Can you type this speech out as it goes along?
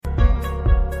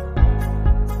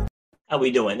How we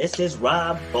doing? This is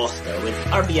Rob Foster with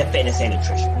RBF Fitness and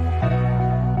Nutrition.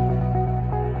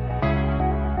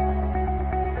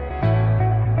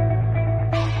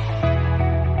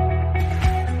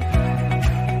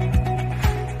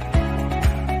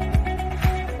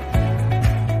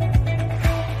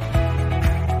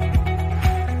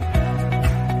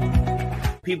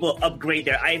 People upgrade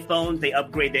their iPhones, they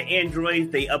upgrade their Androids,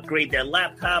 they upgrade their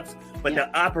laptops, but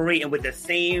they're operating with the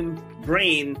same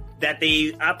brain that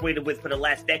they operated with for the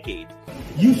last decade.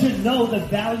 You should know the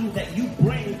value that you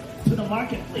bring to the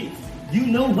marketplace. You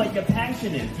know what your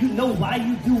passion is. You know why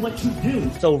you do what you do.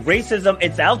 So racism,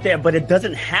 it's out there, but it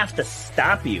doesn't have to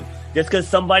stop you. Just because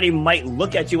somebody might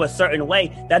look at you a certain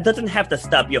way, that doesn't have to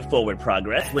stop your forward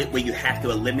progress. Where you have to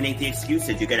eliminate the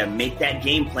excuses. You got to make that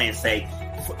game plan, say,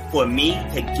 for me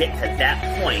to get to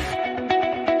that point.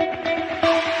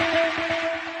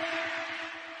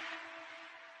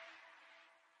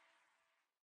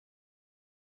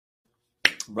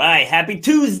 Right. Happy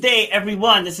Tuesday,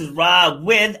 everyone. This is Rob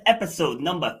with episode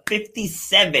number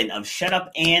 57 of Shut Up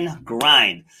and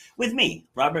Grind with me,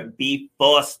 Robert B.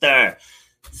 Foster.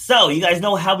 So you guys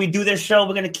know how we do this show.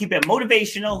 We're going to keep it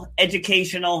motivational,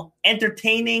 educational,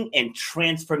 entertaining, and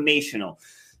transformational.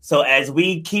 So as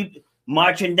we keep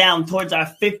marching down towards our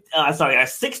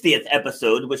 60th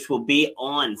episode, which will be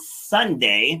on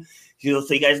Sunday.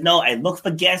 So you guys know, I look for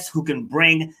guests who can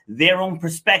bring their own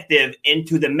perspective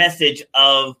into the message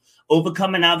of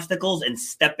overcoming obstacles and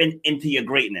stepping into your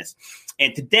greatness.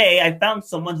 And today I found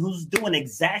someone who's doing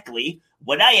exactly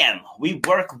what I am. We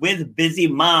work with busy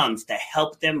moms to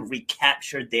help them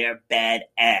recapture their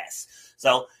badass.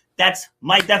 So that's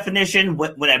my definition.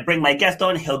 When I bring my guest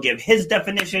on, he'll give his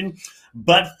definition.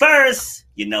 But first,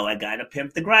 you know, I got to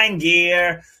pimp the grind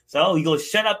gear. So you go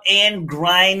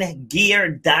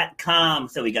shutupandgrindgear.com.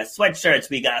 So we got sweatshirts,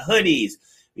 we got hoodies,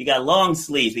 we got long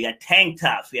sleeves, we got tank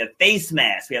tops, we have face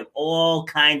masks, we have all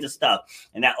kinds of stuff.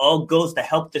 And that all goes to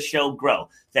help the show grow.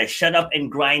 That's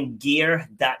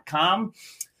shutupandgrindgear.com.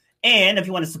 And if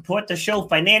you want to support the show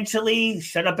financially,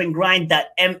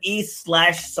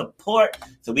 shutupandgrind.me/support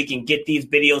so we can get these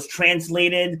videos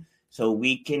translated so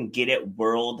we can get it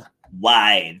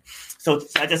worldwide. So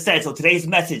like I said, so today's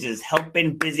message is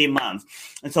helping busy moms.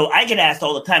 And so I get asked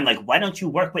all the time, like, why don't you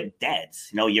work with dads?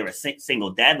 You know, you're a single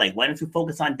dad. Like, why don't you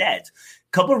focus on dads?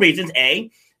 Couple of reasons.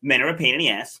 A, men are a pain in the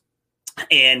ass.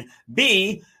 And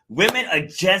B, women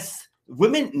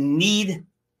need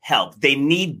help. They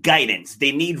need guidance.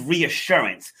 They need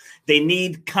reassurance. They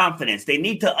need confidence. They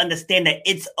need to understand that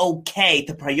it's okay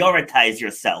to prioritize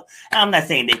yourself. And I'm not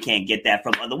saying they can't get that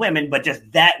from other women, but just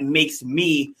that makes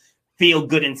me feel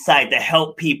good inside to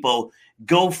help people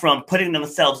go from putting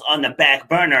themselves on the back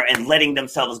burner and letting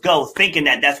themselves go, thinking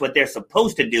that that's what they're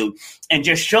supposed to do, and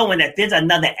just showing that there's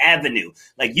another avenue.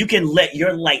 Like, you can let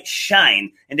your light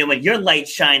shine, and then when your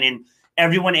light's shining,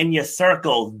 everyone in your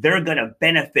circle, they're going to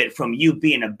benefit from you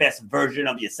being the best version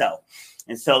of yourself.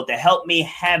 And so to help me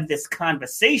have this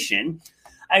conversation,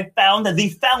 I found the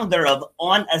founder of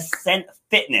On Ascent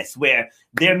Fitness, where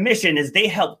their mission is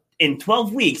in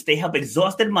 12 weeks, they help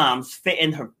exhausted moms fit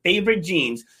in her favorite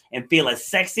jeans and feel as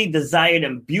sexy, desired,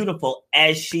 and beautiful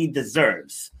as she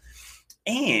deserves.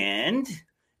 And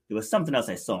there was something else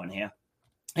I saw in here.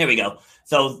 Here we go.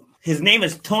 So his name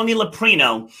is Tony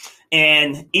Loprino.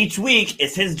 And each week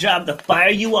it's his job to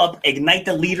fire you up, ignite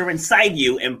the leader inside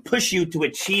you, and push you to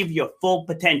achieve your full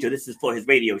potential. This is for his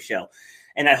radio show.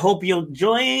 And I hope you'll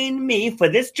join me for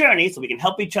this journey so we can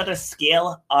help each other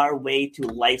scale our way to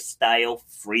lifestyle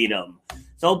freedom.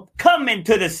 So coming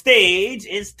to the stage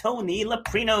is Tony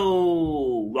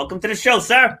Loprino. Welcome to the show,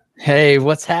 sir. Hey,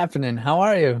 what's happening? How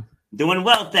are you? Doing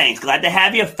well, thanks. Glad to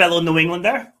have you, fellow New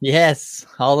Englander. Yes,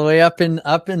 all the way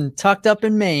tucked up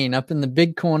in Maine, up in the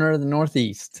big corner of the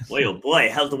Northeast. Boy, oh boy,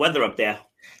 how's the weather up there?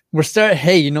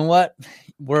 Hey, you know what?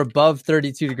 We're above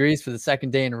 32 degrees for the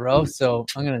second day in a row, so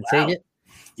I'm going to take it.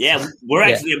 Yeah, we're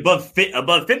actually above 50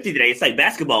 today. It's like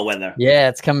basketball weather. Yeah,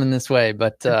 it's coming this way,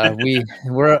 but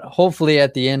we're hopefully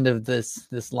at the end of this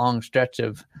long stretch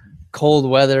of cold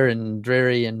weather and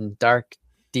dreary and dark,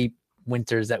 deep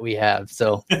winters that we have.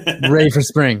 So ready for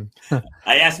spring.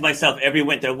 I ask myself every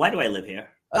winter, why do I live here?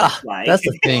 Why? That's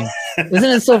the thing. Isn't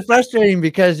it so frustrating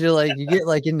because you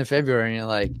get into February and you're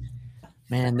like,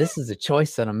 man, this is a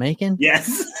choice that I'm making.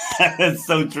 Yes, that's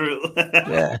so true.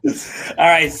 Yeah. All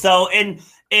right. So in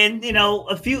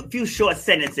a few short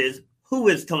sentences, who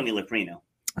is Tony Loprino?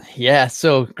 Yeah.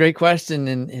 So great question.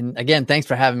 And again, thanks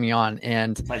for having me on.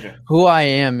 And pleasure. Who I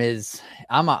am is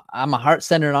I'm a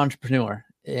heart-centered entrepreneur.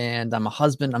 and I'm a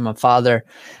husband, I'm a father,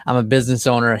 I'm a business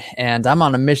owner, and I'm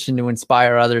on a mission to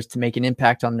inspire others to make an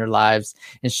impact on their lives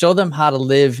and show them how to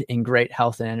live in great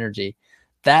health and energy.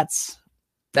 That's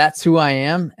who I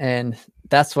am, and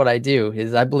that's what I do.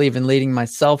 Is I believe in leading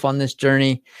myself on this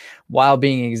journey while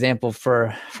being an example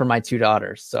for my two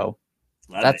daughters. So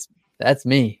that's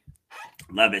me.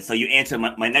 Love it. So you answered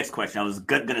my next question. I was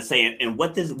going to say, and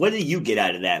what do you get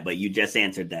out of that? But you just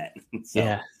answered that. So,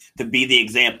 yeah. To be the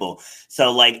example.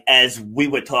 So like, as we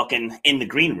were talking in the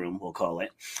green room, we'll call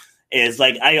it, is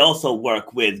like, I also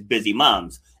work with busy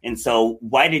moms. And so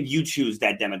why did you choose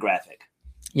that demographic?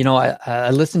 You know, I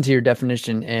listened to your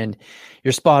definition and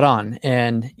you're spot on.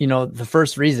 And, you know, the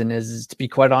first reason is to be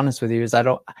quite honest with you, is I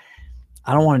don't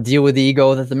want to deal with the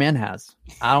ego that the man has.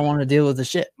 I don't want to deal with the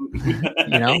shit.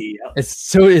 You know, yeah.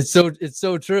 It's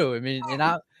so true. I mean, and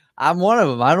I'm one of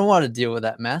them. I don't want to deal with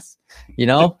that mess, you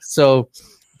know? So,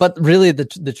 but really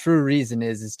the true reason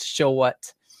is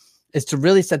to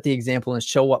really set the example and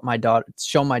show my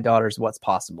daughters what's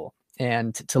possible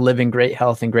and to live in great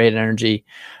health and great energy.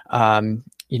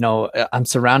 You know, I'm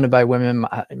surrounded by women,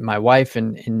 my wife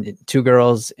and two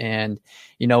girls. And,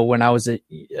 you know, when I was a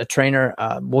trainer,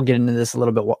 we'll get into this a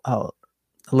little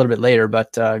bit later,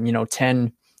 but, you know,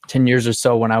 10 years or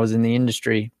so when I was in the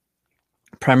industry,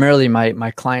 primarily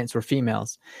my clients were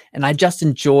females, and I just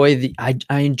enjoy I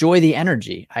enjoy the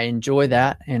energy. I enjoy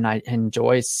that. And I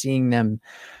enjoy seeing them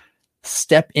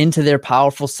step into their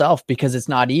powerful self, because it's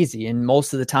not easy. And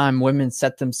most of the time women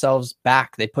set themselves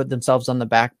back. They put themselves on the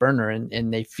back burner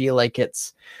and they feel like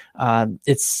it's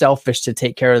selfish to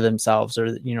take care of themselves,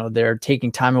 or, you know, they're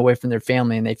taking time away from their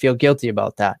family and they feel guilty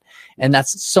about that. And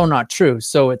that's so not true.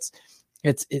 So it's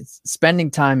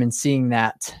spending time and seeing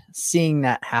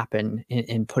that happen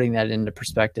and putting that into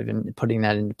perspective and putting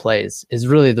that into plays is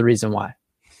really the reason why.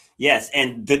 Yes,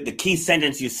 and the key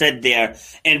sentence you said there,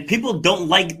 and people don't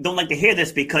like to hear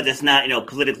this because it's not, you know,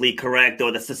 politically correct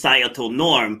or the societal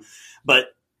norm,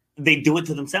 but they do it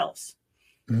to themselves,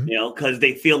 mm-hmm. you know, because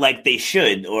they feel like they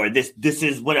should, or this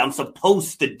is what I'm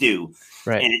supposed to do,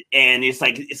 right? And it's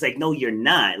like no, you're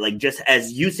not. Like, just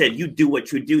as you said, you do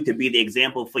what you do to be the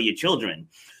example for your children,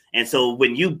 and so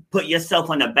when you put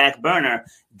yourself on the back burner,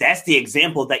 that's the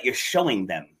example that you're showing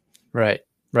them, right?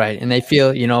 Right. And they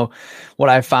feel, you know, what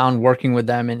I found working with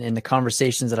them and in the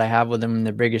conversations that I have with them and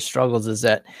their biggest struggles is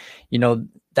that, you know,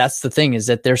 that's the thing, is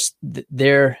that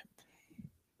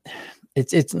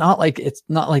it's not like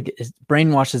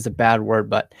brainwash is a bad word,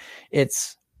 but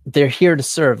they're here to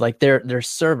serve. Like they're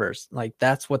servers. Like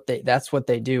that's what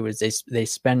they do, is they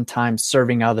spend time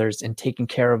serving others and taking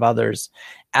care of others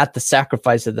at the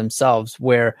sacrifice of themselves,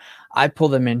 where I pull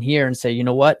them in here and say, you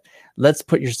know what, let's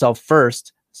put yourself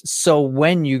first. So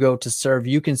when you go to serve,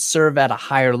 you can serve at a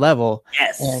higher level.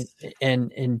 Yes.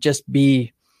 And just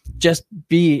be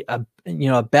a, you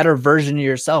know, a better version of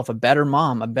yourself, a better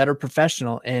mom, a better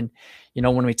professional. And, you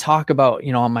know, when we talk about,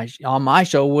 you know, on my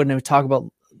show, when we talk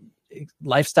about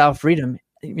lifestyle freedom,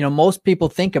 you know, most people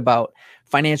think about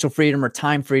financial freedom or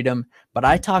time freedom, but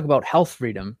I talk about health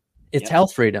freedom. It's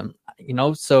health freedom, you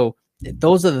know, so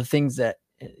those are the things that,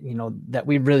 you know, that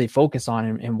we really focus on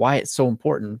and why it's so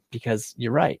important, because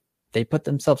you're right. They put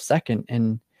themselves second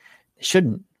and they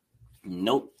shouldn't.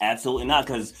 Nope, absolutely not.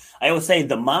 Because I always say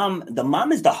the mom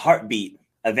is the heartbeat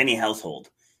of any household,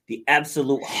 the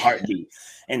absolute heartbeat.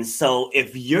 And so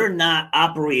if you're not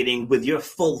operating with your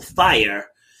full fire,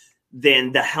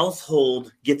 then the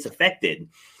household gets affected.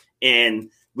 And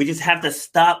we just have to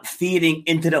stop feeding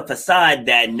into the facade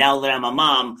that now that I'm a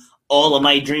mom, all of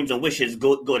my dreams and wishes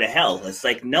go to hell. It's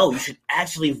like, no, you should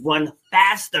actually run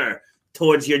faster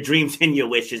towards your dreams and your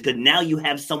wishes, because now you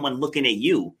have someone looking at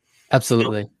you.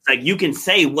 Absolutely. You know, it's like you can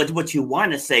say what you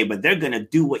want to say, but they're going to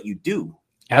do what you do.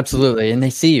 Absolutely. And they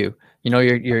see you. You know,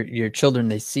 your children,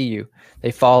 they see you,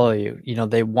 they follow you, you know,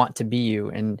 they want to be you.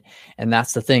 And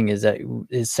that's the thing, is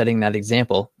setting that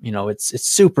example. You know, it's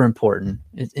super important.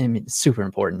 It's super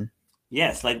important.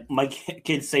 Yes. Like my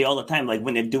kids say all the time, like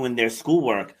when they're doing their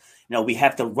schoolwork, you know, we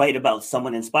have to write about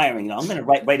someone inspiring. You know, I'm going to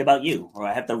write about you, or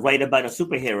I have to write about a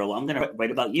superhero. I'm going to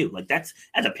write about you. Like, that's,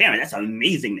 as a parent, that's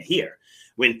amazing to hear.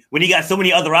 When you got so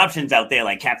many other options out there,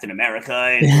 like Captain America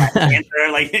and Black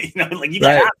Panther, like, you know, like you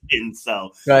got options.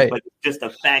 So, but just the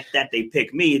fact that they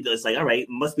pick me, it's like, all right,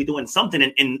 must be doing something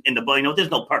in the, you know, there's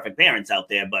no perfect parents out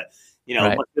there, but, you know,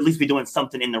 must at least be doing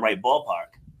something in the right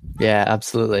ballpark. Yeah,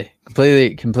 absolutely.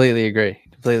 Completely agree.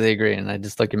 And I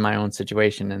just look at my own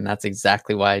situation, and that's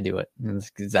exactly why I do it. And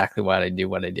that's exactly why I do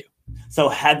what I do. So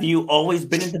have you always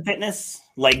been into fitness?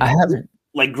 Like, I haven't.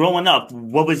 like growing up,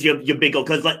 what was your big goal?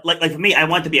 Because like for me, I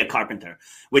want to be a carpenter,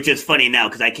 which is funny now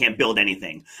because I can't build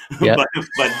anything. Yep. but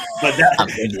that,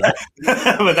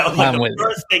 but that was like the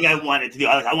first thing I wanted to do.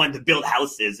 I wanted to build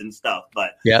houses and stuff.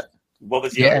 But what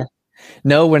was your?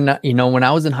 No, when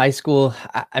I was in high school,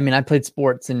 I mean, I played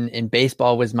sports and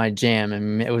baseball was my jam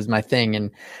and it was my thing.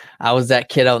 And I was that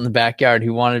kid out in the backyard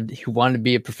who wanted to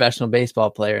be a professional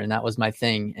baseball player. And that was my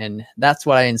thing. And that's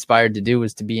what I inspired to do,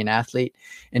 was to be an athlete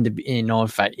and to be,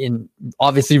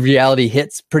 obviously reality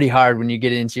hits pretty hard when you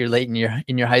get into your late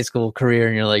in your high school career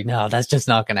and you're like, no, that's just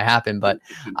not going to happen. But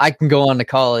I can go on to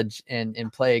college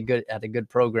and play at a good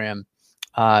program.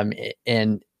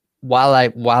 And while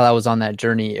I was on that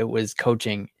journey, it was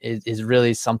coaching is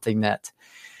really something that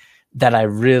I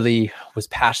really was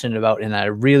passionate about and I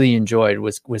really enjoyed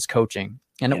was coaching.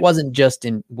 And it wasn't just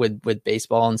with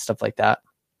baseball and stuff like that.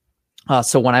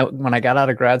 So when I got out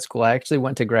of grad school, I actually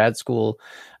went to grad school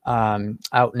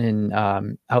out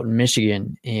in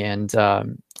Michigan, and I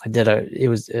did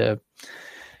a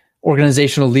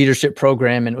organizational leadership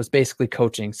program, and it was basically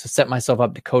coaching. So set myself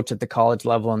up to coach at the college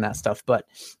level and that stuff. But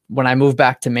when I moved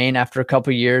back to Maine after a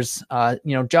couple of years,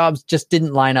 jobs just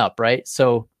didn't line up. Right.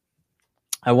 So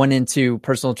I went into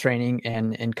personal training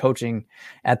and coaching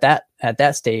at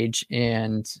that stage.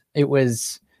 And it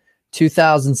was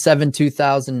 2007,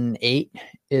 2008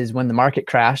 is when the market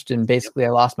crashed and basically I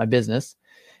lost my business.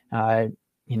 The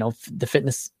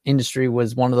fitness industry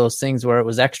was one of those things where it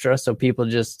was extra. So people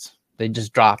they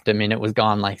just dropped. I mean, it was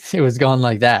gone like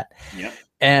that. Yep.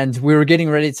 And we were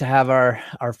getting ready to have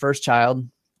our first child.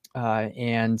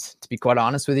 And to be quite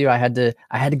honest with you, I had to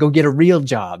go get a real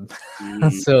job.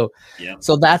 Mm-hmm.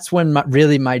 So that's when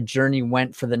my journey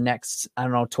went for the next,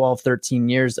 12, 13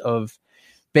 years of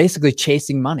basically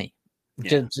chasing money,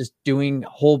 just doing a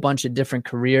whole bunch of different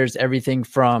careers, everything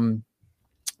from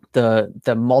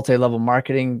the multi-level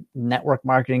marketing, network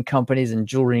marketing companies and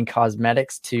jewelry and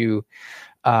cosmetics to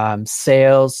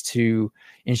sales to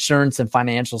insurance and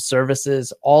financial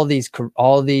services, all these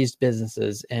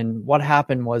businesses. And what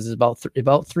happened was about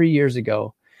 3 years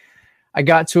ago, I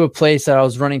got to a place that I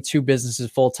was running 2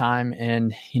 businesses full time,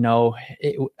 and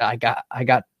I got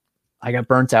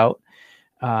burnt out.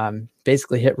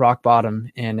 Basically hit rock bottom,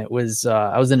 and it was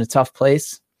I was in a tough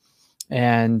place,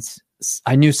 and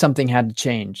I knew something had to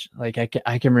change. Like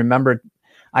I can remember it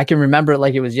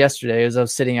like it was yesterday. As I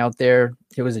was sitting out there,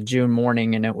 it was a June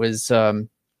morning, and it was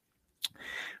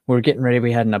we were getting ready.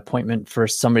 We had an appointment for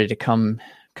somebody to come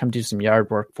do some yard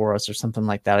work for us or something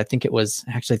like that. I think it was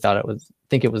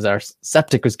our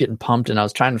septic was getting pumped, and I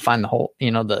was trying to find the hole,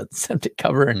 the septic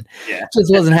cover, and it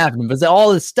just wasn't happening. But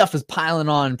all this stuff was piling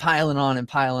on.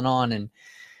 And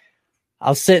I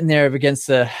was sitting there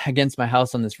against my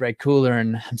house on this red cooler,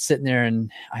 and I'm sitting there,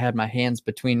 and I had my hands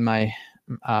between my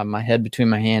head between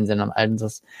my hands, and I'm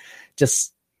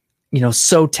just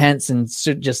so tense and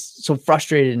so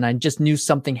frustrated, and I just knew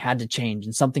something had to change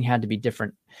and something had to be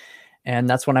different. And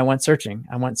that's when I went searching.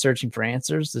 For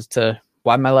answers as to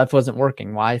why my life wasn't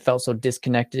working, why I felt so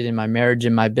disconnected in my marriage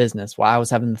and my business, why I was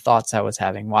having the thoughts I was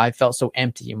having, why I felt so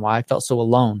empty, and why I felt so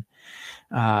alone.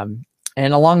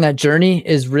 And along that journey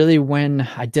is really when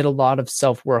I did a lot of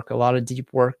self-work, a lot of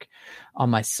deep work on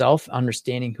myself,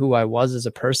 understanding who I was as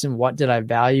a person. What did I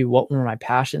value? What were my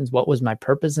passions? What was my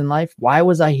purpose in life? Why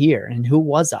was I here? And who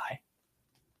was I?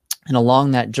 And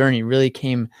along that journey really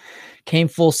came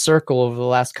full circle over the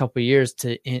last couple of years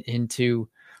into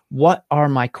what are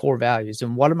my core values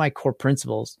and what are my core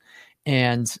principles,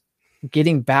 and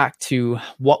getting back to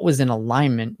what was in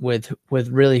alignment with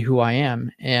really who I am.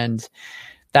 And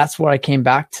that's where I came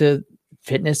back to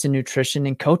fitness and nutrition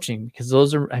and coaching, because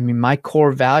those are, my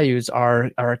core values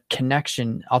are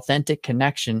connection, authentic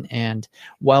connection, and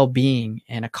well-being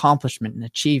and accomplishment and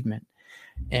achievement,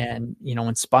 and,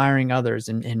 inspiring others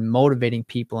and motivating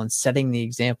people and setting the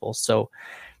example. So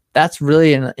that's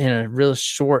really in a real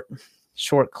short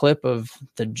clip of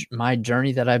my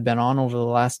journey that I've been on over the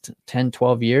last 10,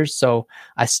 12 years. So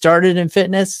I started in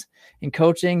fitness and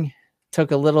coaching,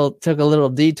 took a little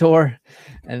detour,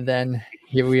 and then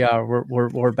here we are.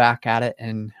 We're back at it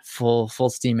and full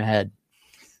steam ahead.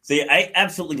 So I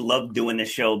absolutely love doing this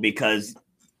show because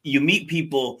you meet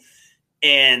people,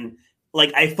 and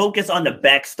like I focus on the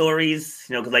backstories,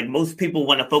 because like most people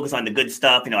want to focus on the good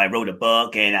stuff. I wrote a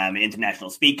book and I'm an international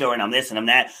speaker and I'm this and I'm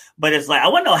that, but it's like I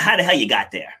want to know how the hell you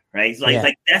got there, right? It's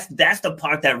like that's the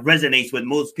part that resonates with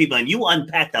most people, and you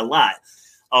unpacked a lot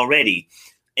already.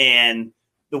 And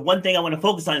the one thing I want to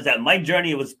focus on is that my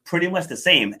journey was pretty much the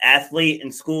same. Athlete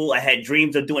in school, I had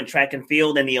dreams of doing track and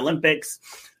field in the Olympics.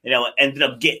 Ended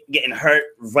up getting hurt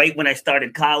right when I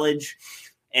started college.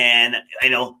 And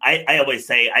I always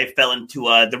say I fell into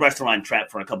the restaurant trap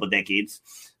for a couple of decades.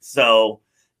 So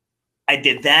I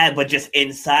did that, but just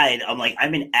inside, I'm like,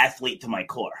 I'm an athlete to my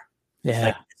core.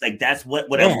 Yeah. It's like that's what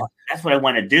I want. That's what I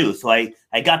want to do. So I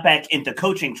got back into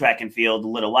coaching track and field a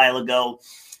little while ago.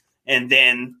 And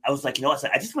then I was like, you know what?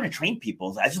 I just want to train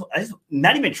people. I just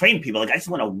not even train people. Like I just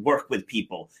want to work with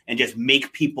people and just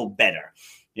make people better.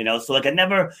 So like I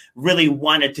never really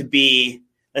wanted to be,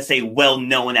 let's say, well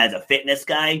known as a fitness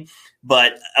guy,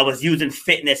 but I was using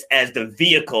fitness as the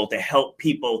vehicle to help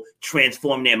people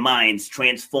transform their minds,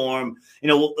 transform,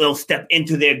 they'll step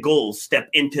into their goals, step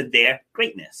into their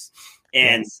greatness.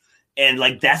 And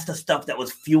like that's the stuff that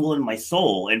was fueling my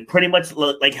soul. And pretty much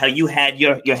like how you had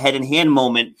your head in hand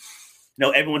moment.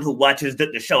 Everyone who watches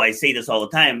the show, I say this all the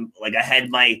time. Like I had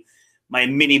my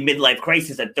mini midlife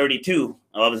crisis at 32.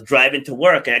 I was driving to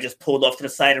work and I just pulled off to the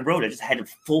side of the road. I just had a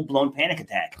full blown panic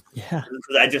attack. Yeah.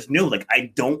 Because I just knew like,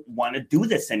 I don't want to do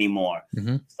this anymore.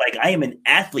 Mm-hmm. It's like, I am an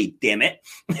athlete, damn it.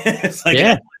 It's like,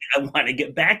 I want to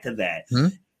get back to that.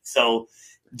 Mm-hmm. So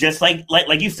just like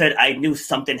you said, I knew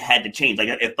something had to change. Like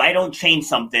if I don't change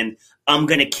something, I'm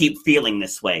going to keep feeling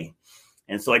this way.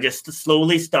 And so I just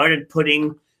slowly started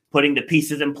putting the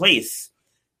pieces in place.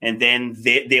 And then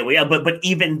there we are. But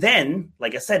even then,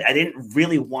 like I said, I didn't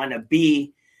really want to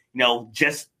be,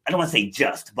 just, I don't want to say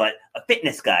just, but a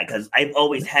fitness guy, because I've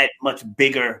always had much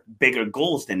bigger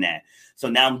goals than that. So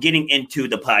now I'm getting into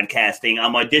the podcasting.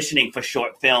 I'm auditioning for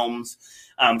short films,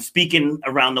 speaking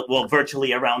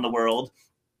virtually around the world.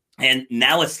 And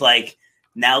now it's like,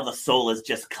 now the soul is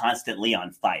just constantly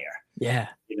on fire. Yeah.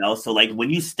 So like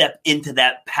when you step into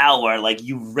that power, like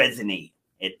you resonate.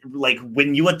 It like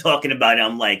when you were talking about it,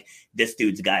 I'm like, this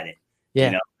dude's got it.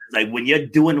 Yeah. Like when you're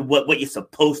doing what you're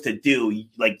supposed to do,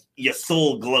 like your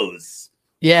soul glows.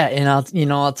 Yeah.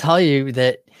 And I'll tell you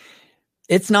that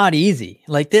it's not easy.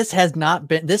 Like this has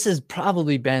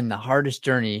probably been the hardest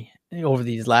journey over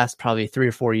these last probably 3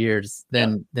 or 4 years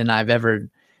than I've ever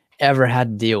had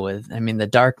to deal with. I mean, the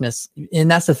darkness, and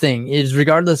that's the thing is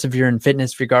regardless if you're in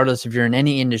fitness, regardless if you're in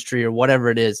any industry or whatever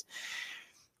it is,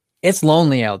 it's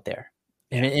lonely out there.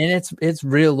 And it's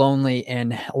real lonely.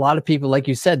 And a lot of people, like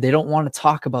you said, they don't want to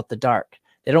talk about the dark.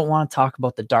 They don't want to talk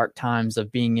about the dark times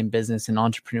of being in business and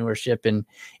entrepreneurship and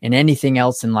anything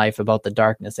else in life about the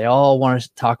darkness. They all want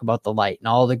to talk about the light and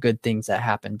all the good things that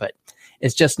happen, but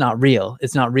it's just not real.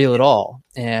 It's not real at all.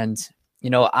 And,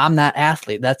 I'm that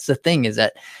athlete. That's the thing, is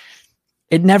that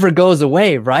it never goes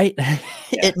away, right? Yeah.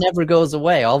 It never goes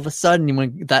away. All of a sudden,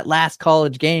 when that last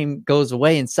college game goes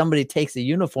away and somebody takes a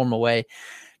uniform away,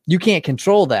 you can't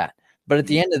control that. But at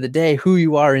the end of the day, who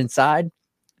you are inside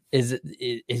is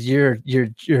you're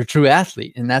a true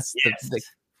athlete. And that's the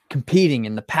competing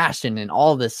and the passion and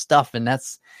all this stuff. And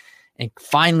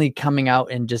finally coming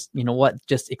out and just,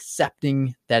 just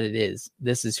accepting that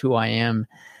this is who I am.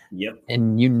 Yep.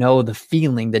 And the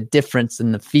feeling, the difference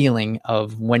in the feeling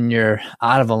of when you're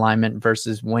out of alignment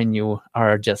versus when you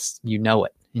are just,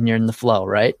 it and you're in the flow,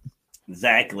 right?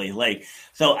 Exactly. Like,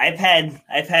 so I've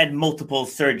had multiple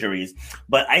surgeries,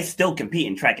 but I still compete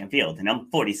in track and field, and I'm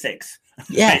 46.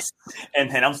 Yes. and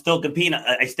I'm still competing.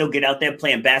 I still get out there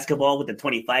playing basketball with the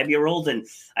 25-year-olds, and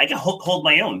I can hold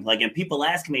my own. Like, and people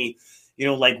ask me,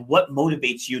 like, what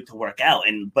motivates you to work out?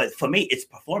 But for me, it's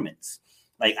performance.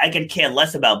 Like, I could care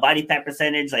less about body fat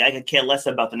percentage. Like, I could care less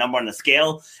about the number on the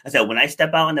scale. I said, when I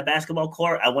step out on the basketball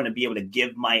court, I want to be able to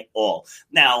give my all.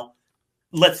 Now,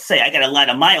 let's say I got a lot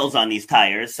of miles on these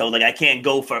tires, so like I can't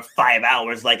go for 5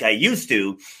 hours like I used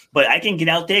to, but I can get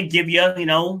out there, give you,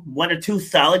 1 or 2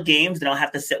 solid games, then I'll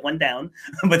have to sit one down,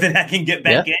 but then I can get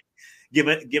back in, give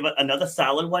it another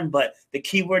solid one. But the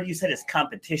key word you said is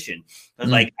competition.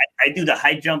 Like I do the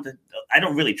high jump. I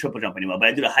don't really triple jump anymore, but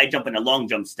I do the high jump and the long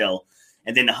jump still,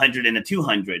 and then the 100 and the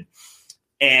 200.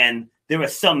 And there are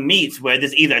some meets where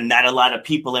there's either not a lot of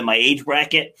people in my age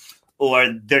bracket,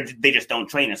 or they just don't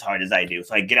train as hard as I do.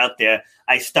 So I get out there,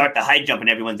 I start the high jump,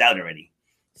 and everyone's out already.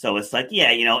 So it's like,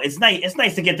 it's nice. It's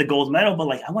nice to get the gold medal, but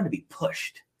like I want to be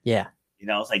pushed. Yeah.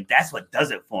 It's like that's what does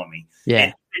it for me. Yeah.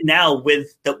 And now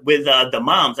with the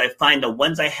moms, I find the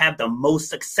ones I have the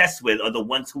most success with are the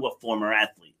ones who are former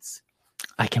athletes.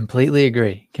 I completely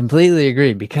agree.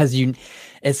 Because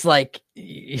it's like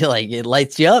it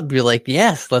lights you up. You're like,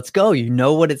 yes, let's go.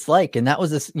 What it's like. And that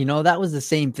was the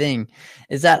same thing,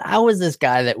 is that I was this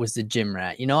guy that was the gym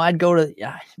rat. I'd go to,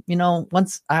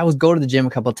 once I was go to the gym a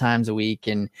couple of times a week,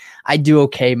 and I do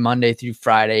okay Monday through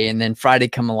Friday. And then Friday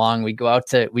come along, we go out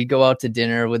to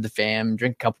dinner with the fam,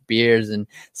 drink a couple beers, and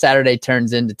Saturday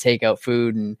turns into takeout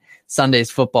food, and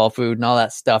Sunday's football food and all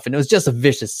that stuff. And it was just a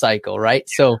vicious cycle. Right.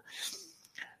 So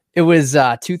It was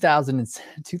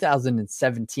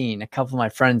 2017. A couple of my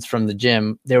friends from the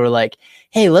gym, they were like,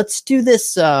 "Hey, let's do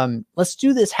this half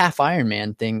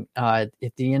Ironman thing at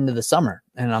the end of the summer."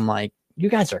 And I'm like, "You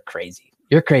guys are crazy.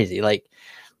 You're crazy. Like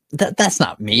that's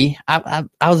not me. I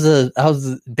was a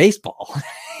baseball.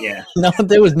 Yeah. No,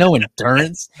 there was no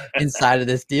endurance inside of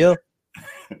this deal."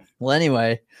 Well,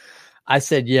 anyway, I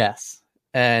said yes,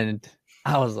 and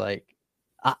I was like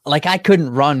I couldn't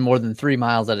run more than 3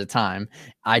 miles at a time.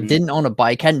 I didn't own a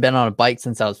bike, hadn't been on a bike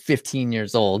since I was 15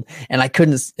 years old, and I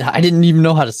didn't even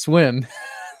know how to swim.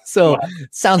 So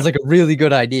it sounds like a really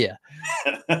good idea.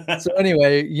 So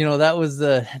anyway,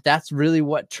 that's really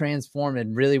what transformed it.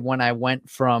 Really, when I went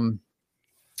from,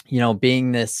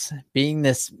 being this, being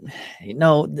this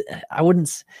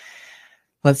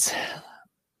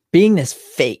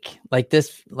fake,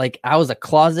 like I was a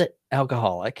closet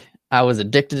alcoholic. I was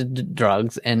addicted to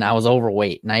drugs and I was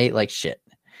overweight and I ate like shit.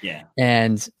 Yeah.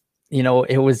 And,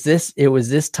 it was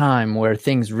this time where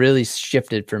things really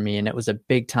shifted for me. And it was a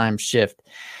big time shift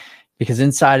because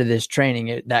inside of this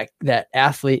training, that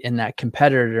athlete and that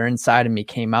competitor inside of me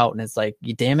came out and it's like,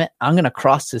 you damn it, I'm going to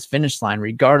cross this finish line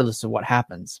regardless of what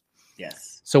happens.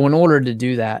 Yes. So in order to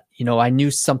do that, I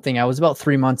knew something. I was about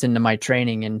 3 months into my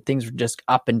training and things were just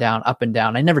up and down, up and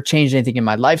down. I never changed anything in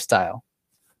my lifestyle.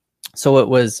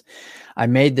 So I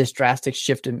made this drastic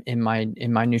shift in my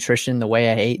nutrition, the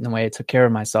way I ate and the way I took care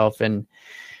of myself. And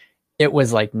it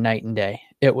was like night and day.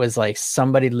 It was like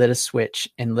somebody lit a switch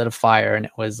and lit a fire. And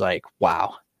it was like,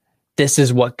 wow, this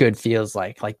is what good feels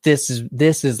like. Like this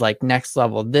is like next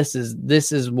level. This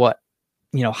is what,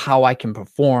 how I can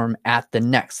perform at the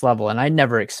next level. And I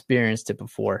never experienced it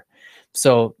before.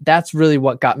 So that's really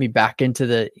what got me back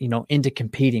into into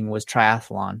competing was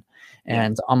triathlon.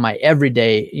 And on my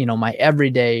everyday,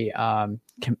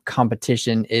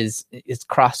 competition is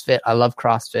CrossFit. I love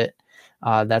CrossFit.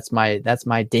 That's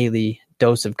my daily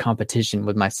dose of competition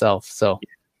with myself. So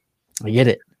I get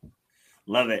it.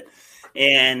 Love it.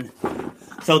 And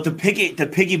so to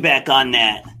piggyback on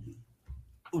that,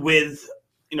 with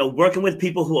working with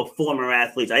people who are former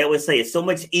athletes, I always say it's so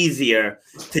much easier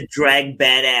to drag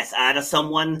badass out of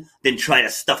someone than try to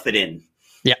stuff it in.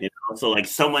 Yeah. So like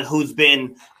someone who's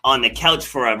been on the couch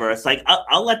forever, it's like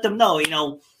I'll let them know,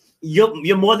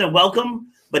 you're more than welcome,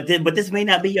 but this may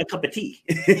not be your cup of tea.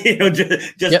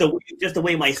 Just the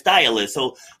way my style is.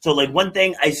 So like one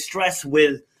thing I stress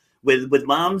with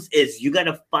moms is you got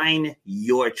to find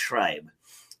your tribe.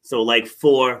 So like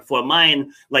for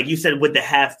mine, like you said with the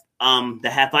half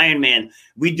Ironman,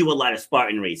 we do a lot of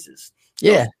Spartan races.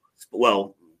 Yeah.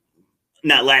 Well,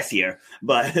 not last year,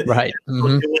 but right.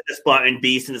 Mm-hmm. With the Spartan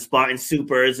Beast and the Spartan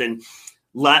Supers, and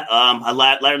a lot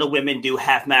of the women do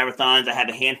half marathons. I have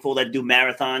a handful that do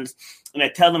marathons, and I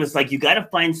tell them it's like you got to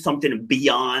find something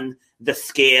beyond the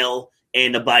scale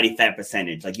and the body fat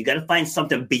percentage. Like you got to find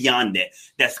something beyond it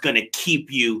that's going to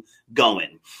keep you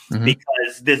going,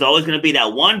 because there's always going to be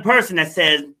that one person that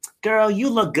says, "Girl, you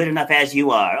look good enough as you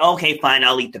are. Okay, fine,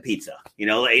 I'll eat the pizza."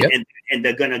 And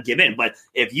they're gonna give in. But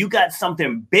if you got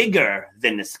something bigger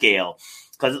than the scale,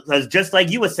 because just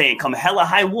like you were saying, come hella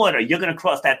high water, you're gonna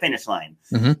cross that finish line.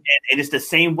 And it's the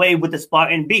same way with the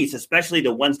Spartan Beasts, especially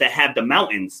the ones that have the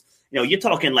mountains. You're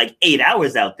talking like 8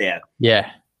 hours out there.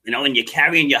 Yeah. And you're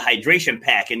carrying your hydration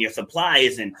pack and your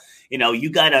supplies, and you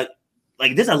gotta.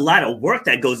 Like there's a lot of work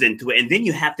that goes into it, and then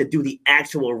you have to do the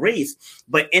actual race.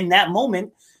 But in that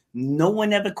moment, no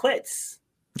one ever quits.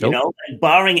 Nope.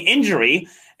 Barring injury,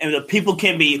 and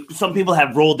some people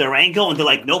have rolled their ankle and they're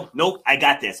like, nope, I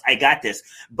got this.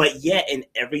 But yet in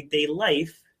everyday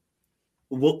life,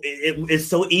 it's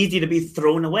so easy to be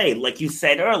thrown away. Like you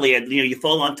said earlier, you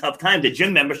fall on tough times. The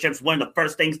gym membership's one of the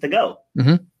first things to go.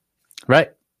 Mm-hmm.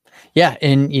 Right. Yeah.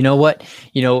 And you know what,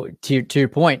 to your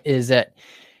point is that,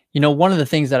 one of the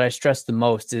things that I stress the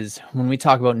most is when we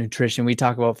talk about nutrition, we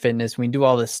talk about fitness, we do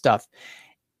all this stuff.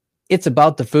 It's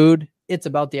about the food. It's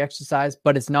about the exercise,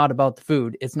 but it's not about the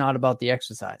food. It's not about the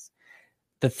exercise.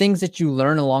 The things that you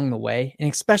learn along the way, and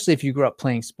especially if you grew up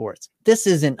playing sports, this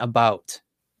isn't about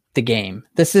the game.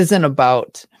 This isn't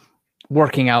about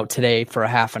working out today for a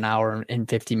half an hour in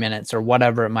 50 minutes or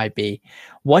whatever it might be.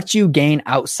 What you gain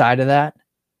outside of that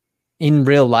in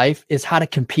real life is how to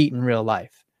compete in real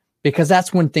life, because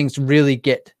that's when things really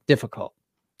get difficult.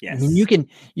 Yes. I mean,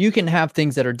 you can have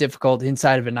things that are difficult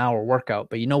inside of an hour workout,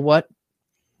 but you know what?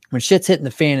 When shit's hitting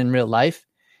the fan in real life,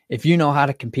 if you know how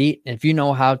to compete, if you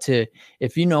know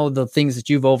the things that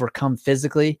you've overcome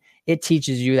physically, it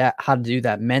teaches you that how to do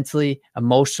that mentally,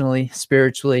 emotionally,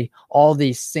 spiritually, all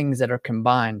these things that are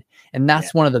combined. And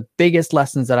that's one of the biggest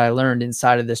lessons that I learned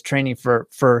inside of this training for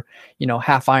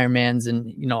half Ironmans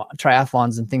and,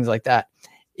 triathlons and things like that.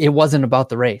 It wasn't about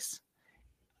the race.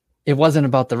 It wasn't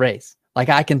about the race. Like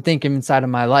I can think inside of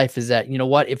my life is that,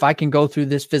 if I can go through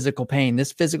this physical pain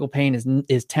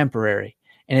is temporary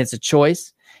and it's a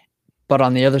choice. But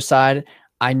on the other side,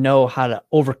 I know how to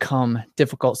overcome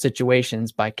difficult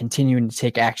situations by continuing to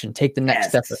take action, take the next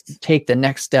step, take the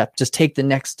next step, just take the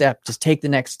next step, just take the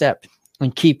next step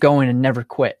and keep going and never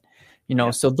quit.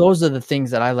 So those are the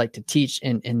things that I like to teach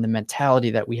in the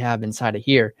mentality that we have inside of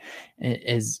here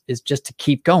is just to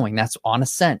keep going. That's on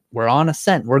ascent. We're on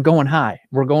ascent. We're going high.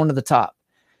 We're going to the top,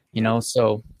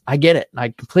 so I get it. I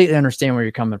completely understand where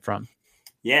you're coming from.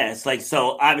 Yeah. It's like,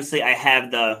 so obviously I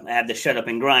have the shut up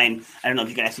and grind. I don't know if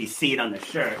you can actually see it on the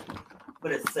shirt,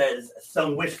 but it says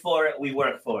some wish for it. We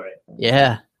work for it.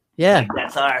 Yeah. Yeah.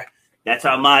 Like that's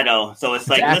our motto. So it's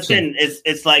like, listen,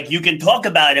 it's like, you can talk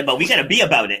about it, but we got to be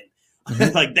about it.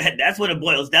 Mm-hmm. Like that's what it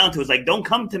boils down to. It's like, don't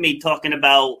come to me talking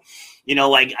about,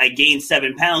 I gained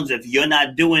 7 pounds if you're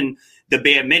not doing the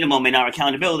bare minimum in our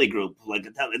accountability group. Like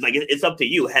it's up to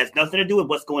you. It has nothing to do with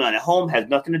what's going on at home. Has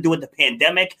nothing to do with the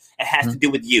pandemic. It has to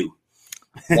do with you.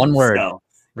 One word: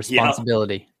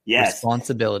 responsibility. Yes,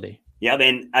 responsibility. Yeah,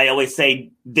 and I always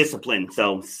say discipline.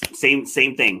 So same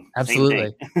thing.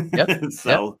 Absolutely. Same thing. Yep.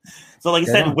 So like I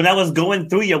said, when I was going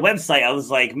through your website, I was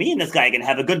like, me and this guy can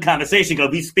have a good conversation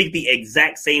because we speak the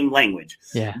exact same language.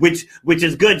 Yeah. Which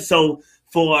is good. So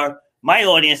for my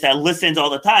audience that listens all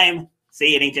the time,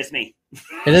 see, it ain't just me.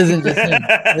 It isn't just him.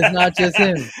 It's not just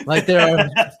him. Like there are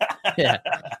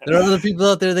other people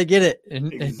out there that get it.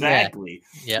 Exactly.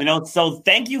 Yeah. So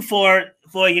thank you for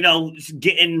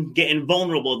getting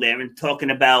vulnerable there and talking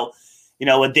about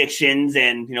addictions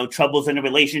and troubles in a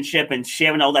relationship and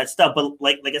sharing all that stuff. But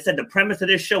like I said, the premise of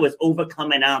this show is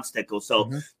overcoming obstacles. So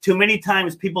too many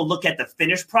times people look at the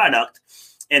finished product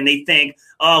and they think,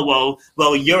 oh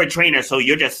well, you're a trainer, so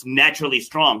you're just naturally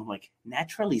strong. Like,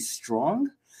 naturally strong?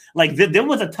 Like there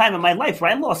was a time in my life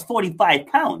where I lost 45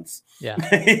 pounds. Yeah.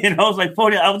 I was like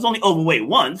 40. I was only overweight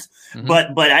once,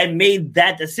 but I made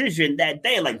that decision that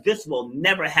day. Like, this will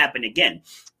never happen again.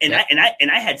 And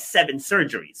I had 7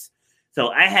 surgeries. So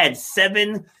I had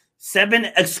seven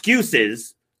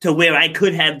excuses to where I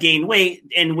could have gained weight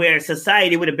and where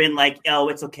society would have been like, oh,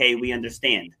 it's okay. We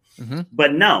understand.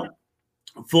 But no,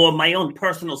 for my own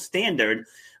personal standard,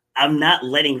 I'm not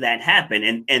letting that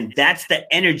happen. And that's the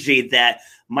energy that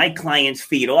my clients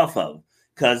feed off of.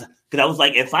 Because I was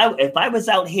like, if I was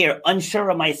out here unsure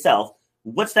of myself,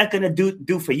 what's that going to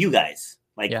do for you guys?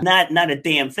 Like, not a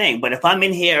damn thing. But if I'm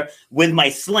in here with my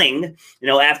sling,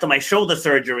 after my shoulder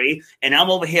surgery, and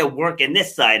I'm over here working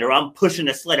this side, or I'm pushing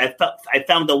the sled, I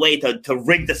found a way to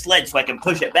rig the sled so I can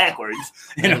push it backwards.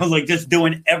 And I was like, just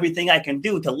doing everything I can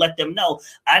do to let them know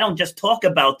I don't just talk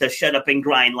about the shut up and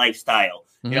grind lifestyle.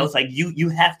 It's like you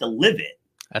have to live it.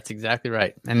 That's exactly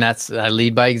right. And I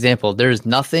lead by example. There is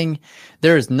nothing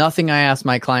I ask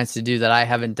my clients to do that I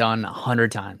haven't done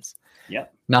 100 times.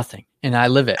 Yep. Nothing. And I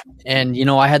live it. And,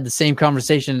 I had the same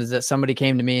conversation as that somebody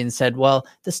came to me and said, well,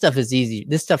 this stuff is easy.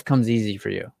 This stuff comes easy for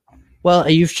you. Well, are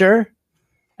you sure?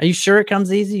 Are you sure it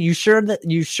comes easy? You sure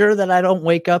that I don't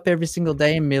wake up every single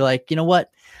day and be like, you know what?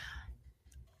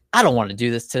 I don't want to do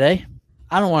this today.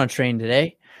 I don't want to train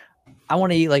today. I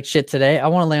want to eat like shit today. I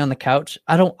want to lay on the couch.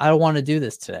 I don't want to do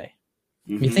this today.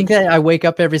 You think that I wake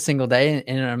up every single day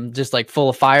and I'm just like full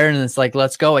of fire and it's like,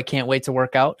 let's go. I can't wait to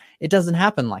work out. It doesn't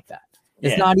happen like that.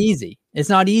 It's not easy. It's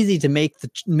not easy to make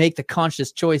the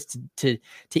conscious choice to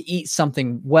eat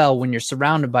something well when you're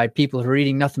surrounded by people who are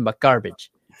eating nothing but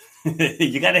garbage.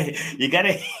 You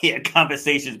gotta hear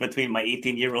conversations between my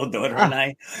 18-year-old daughter and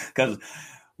I, because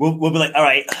we'll be like, all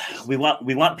right, we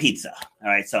want pizza. All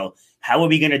right, so how are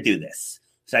we gonna do this?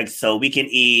 It's like, so we can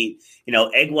eat,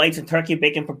 egg whites and turkey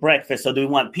bacon for breakfast. So do we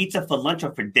want pizza for lunch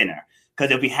or for dinner?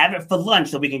 Because if we have it for lunch,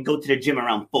 so we can go to the gym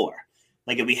around 4.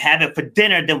 Like, if we have it for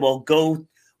dinner, then we'll go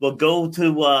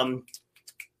to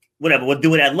whatever. We'll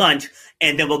do it at lunch,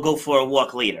 and then we'll go for a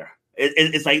walk later.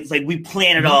 It's like we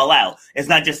plan it all out. It's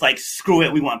not just like, screw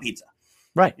it, we want pizza,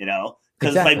 right?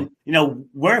 Because exactly. It's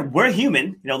like, we're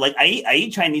human. Like I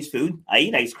eat Chinese food, I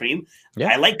eat ice cream,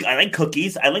 I like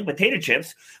cookies, I like potato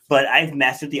chips, but I've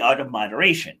mastered the art of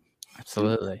moderation.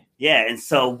 Absolutely. Yeah, and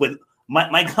so with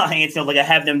my clients, like, I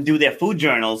have them do their food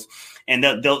journals. And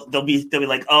they'll be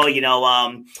like, oh,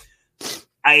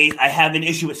 I have an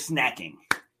issue with snacking.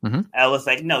 I was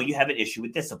like, no, you have an issue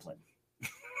with discipline.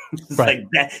 It's Right.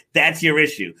 like that's your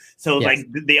issue. So Yes.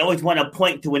 like they always want to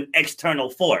point to an external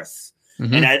force.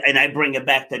 Mhm. And I bring it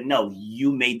back to no,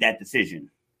 you made that decision.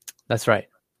 That's right.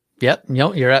 Yep.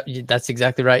 That's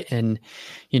exactly right. And,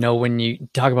 when you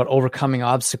talk about overcoming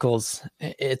obstacles,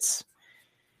 it's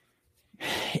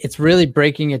really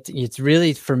breaking it. It's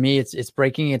really, for me, it's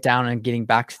breaking it down and getting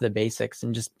back to the basics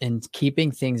and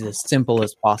keeping things as simple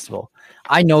as possible.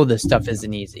 I know this stuff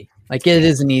isn't easy. Like it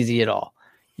isn't easy at all,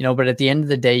 but at the end of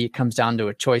the day, it comes down to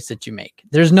a choice that you make.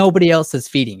 There's nobody else that's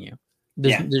feeding you.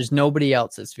 There's nobody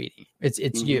else that's feeding you.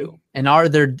 It's you. And are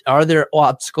there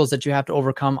obstacles that you have to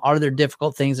overcome? Are there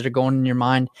difficult things that are going in your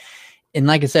mind? And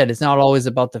like I said, it's not always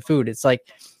about the food. It's like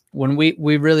when we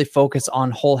really focus on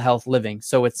whole health living.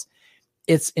 So it's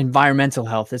environmental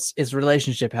health, it's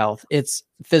relationship health, it's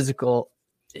physical,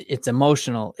 it's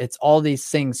emotional, it's all these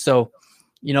things. So,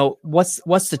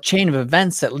 what's the chain of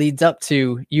events that leads up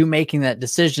to you making that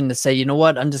decision to say, you know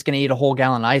what, I'm just going to eat a whole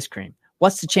gallon of ice cream?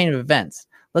 What's the chain of events?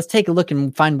 Let's take a look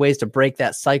and find ways to break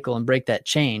that cycle and break that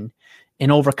chain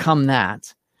and overcome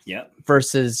that. Yeah.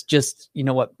 Versus just,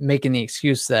 making the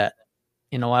excuse that,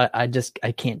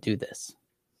 I can't do this.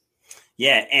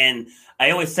 Yeah, and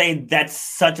I always say that's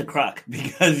such a crock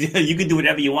because you can do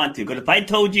whatever you want to. Because if I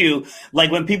told you, like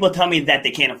when people tell me that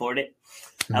they can't afford it,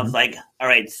 I was like, all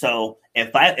right, so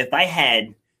if I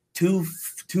had two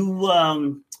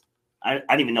I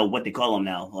don't even know what they call them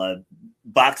now,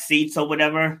 box seats or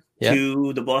whatever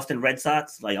to the Boston Red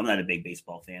Sox. Like I'm not a big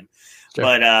baseball fan, Sure.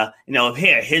 but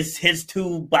here his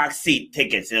 2 box seat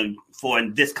tickets for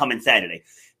this coming Saturday.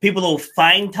 People will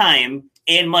find time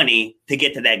and money to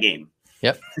get to that game.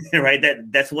 Yep. Right.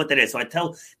 That's what that is. So I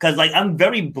tell, because like I'm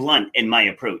very blunt in my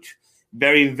approach,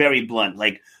 very, very blunt.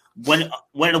 Like one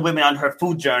of the women on her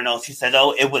food journal, she said,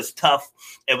 "Oh, it was tough.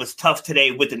 It was tough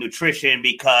today with the nutrition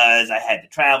because I had to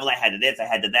travel, I had to this, I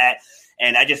had to that."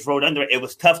 And I just wrote under it, "It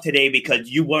was tough today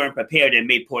because you weren't prepared and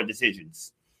made poor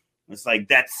decisions." It's like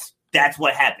that's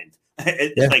what happened.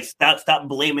 It's like stop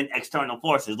blaming external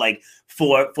forces. Like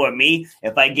for me,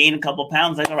 if I gain a couple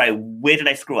pounds, like all right, where did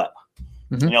I screw up?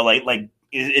 Mm-hmm. Like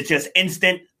it's just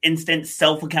instant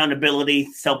self accountability,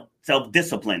 self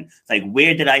discipline. It's like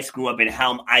where did I screw up and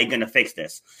how am I gonna fix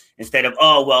this? Instead of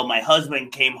my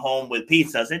husband came home with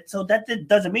pizza. So that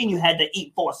doesn't mean you had to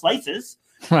eat 4 slices.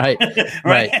 Right.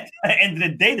 Right. At the end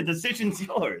of the day, the decision's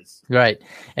yours. Right.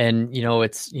 And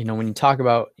it's when you talk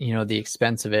about the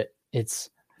expense of it, it's,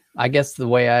 I guess the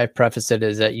way I preface it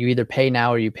is that you either pay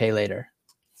now or you pay later.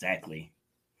 Exactly.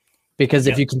 Because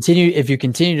if you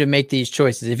continue to make these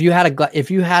choices, if you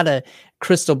had a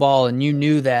crystal ball and you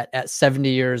knew that at 70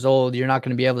 years old you're not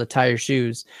going to be able to tie your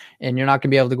shoes and you're not going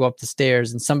to be able to go up the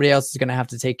stairs and somebody else is going to have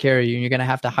to take care of you and you're going to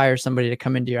have to hire somebody to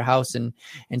come into your house and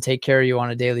take care of you on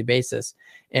a daily basis,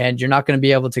 and you're not going to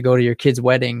be able to go to your kid's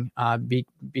wedding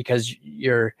because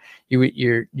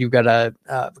you've got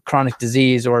a chronic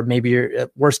disease, or maybe you're,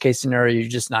 worst case scenario, you're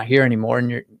just not here anymore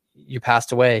and you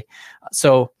passed away.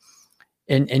 So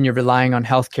and you're relying on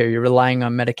healthcare, you're relying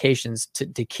on medications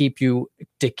to keep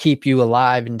you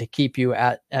alive and to keep you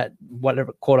at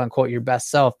whatever, quote unquote, your best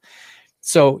self.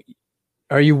 So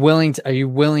are you willing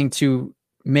to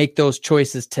make those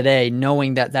choices today,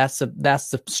 knowing that that's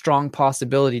the strong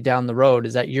possibility down the road,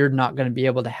 is that you're not going to be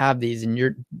able to have these,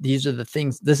 and these are the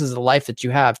things, this is the life that you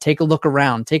have. Take a look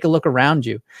around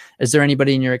you. Is there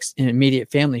anybody in your immediate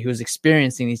family who is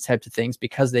experiencing these types of things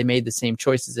because they made the same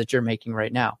choices that you're making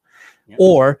right now? Yep.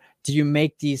 Or do you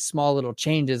make these small little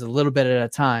changes a little bit at a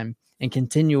time and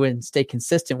continue and stay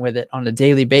consistent with it on a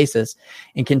daily basis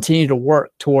and continue to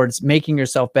work towards making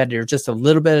yourself better just a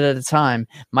little bit at a time?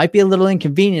 Might be a little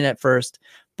inconvenient at first,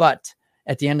 but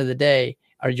at the end of the day,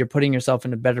 you're putting yourself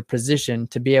in a better position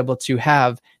to be able to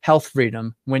have health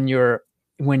freedom when you're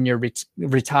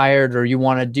retired, or you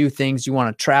want to do things, you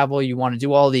want to travel, you want to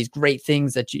do all these great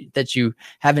things that you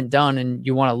haven't done, and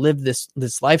you want to live this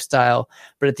lifestyle.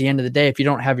 But at the end of the day, if you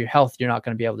don't have your health, you're not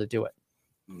going to be able to do it.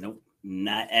 Nope,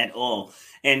 not at all.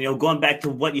 And going back to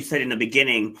what you said in the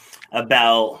beginning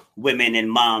about women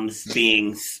and moms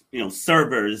being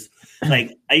servers,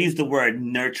 like I use the word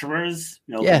nurturers,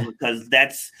 because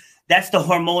that's the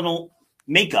hormonal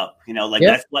makeup,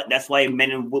 that's why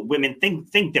men and women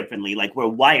think differently, like we're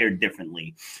wired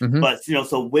differently. Mm-hmm. But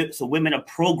so women are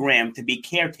programmed to be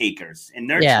caretakers and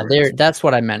nurturers. Yeah, that's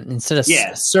what I meant. Instead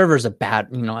of servers, a bad,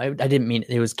 I didn't mean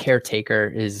it was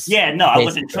caretaker. I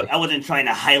wasn't trying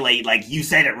to highlight like you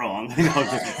said it wrong.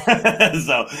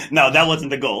 So no, that wasn't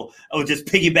the goal. I was just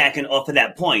piggybacking off of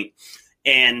that point.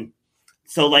 And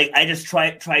so like I just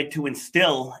try to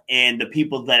instill in the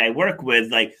people that I work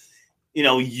with, like,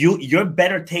 you're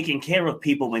better taking care of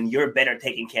people when you're better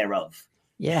taken care of.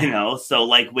 Yeah. You know, so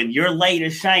like when your light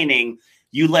is shining,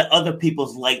 you let other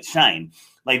people's light shine.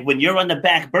 Like when you're on the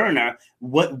back burner,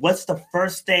 what's the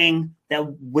first thing that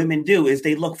women do is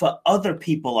they look for other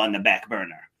people on the back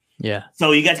burner. Yeah.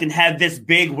 So you guys can have this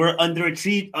big, we're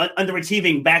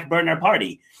underachieving back burner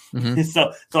party. Mm-hmm.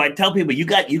 So I tell people, you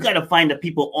got to find the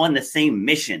people on the same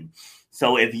mission.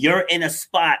 So if you're in a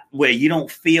spot where you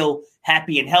don't feel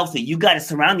happy and healthy, you got to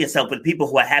surround yourself with people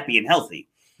who are happy and healthy.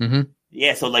 Mm-hmm.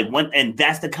 Yeah. So like and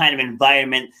that's the kind of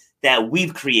environment that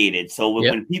we've created. So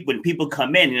when people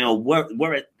come in, you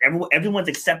know, everyone's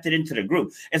accepted into the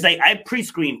group. It's like I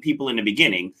pre-screen people in the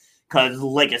beginning because,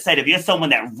 like I said, if you're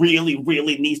someone that really,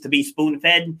 really needs to be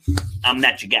spoon-fed, I'm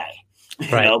not your guy.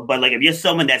 Right. You know, but like if you're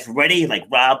someone that's ready, like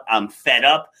Rob, I'm fed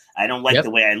up. I don't like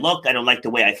the way I look. I don't like the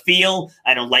way I feel.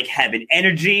 I don't like having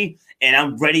energy, and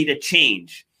I'm ready to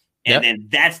change. And then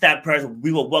that's that person.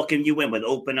 We will welcome you in with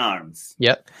open arms.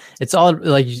 Yep. It's all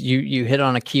like you hit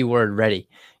on a key word, ready.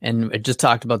 And I just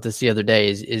talked about this the other day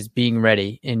is being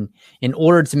ready. In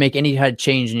order to make any kind of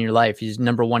change in your life, is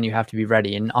number one, you have to be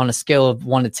ready. And on a scale of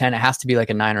 1 to 10, it has to be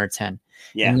like a 9 or a 10.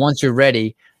 Yeah. And once you're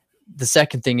ready, the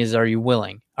second thing is, are you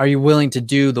willing? Are you willing to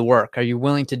do the work? Are you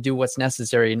willing to do what's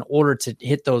necessary in order to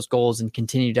hit those goals and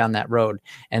continue down that road?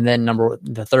 And then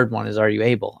the third one is, are you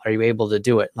able? Are you able to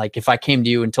do it? Like if I came to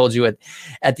you and told you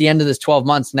at the end of this 12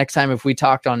 months, next time if we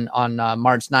talked on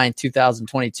March 9th,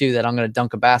 2022, that I'm going to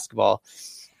dunk a basketball,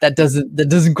 that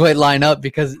doesn't quite line up,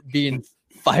 because being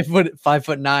 5'9",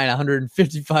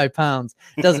 155 pounds,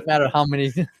 it doesn't matter how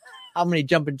many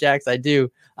jumping jacks I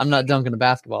do, I'm not dunking a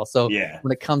basketball. So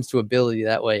when it comes to ability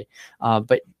that way,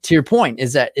 but to your point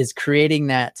is creating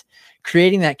that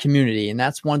community. And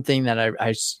that's one thing that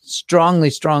I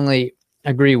strongly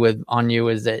agree with on you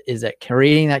is that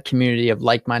creating that community of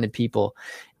like-minded people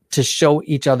to show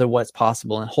each other what's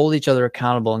possible and hold each other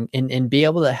accountable and be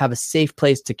able to have a safe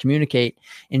place to communicate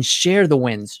and share the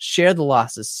wins, share the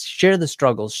losses, share the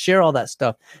struggles, share all that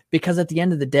stuff. Because at the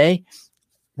end of the day,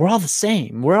 we're all the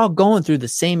same. We're all going through the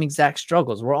same exact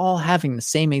struggles. We're all having the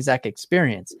same exact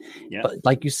experience. Yep. But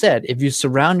like you said, if you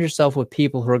surround yourself with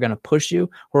people who are going to push you,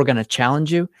 who are going to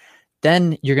challenge you,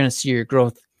 then you're going to see your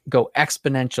growth go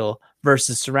exponential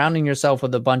versus surrounding yourself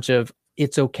with a bunch of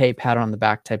it's okay, pat on the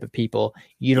back type of people.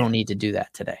 You don't need to do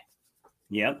that today.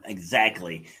 Yep,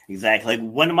 exactly. Like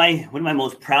one of my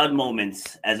most proud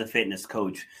moments as a fitness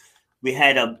coach, we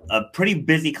had a pretty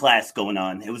busy class going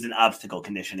on. It was an obstacle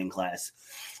conditioning class.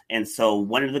 And so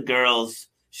one of the girls,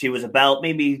 she was about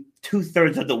maybe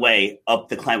 2/3 of the way up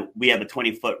the climb. We have a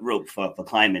 20-foot rope for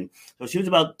climbing. So she was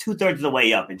about 2/3 of the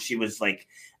way up. And she was like,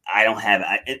 I don't have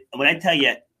it. When I tell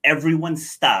you, everyone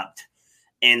stopped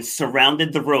and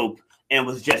surrounded the rope and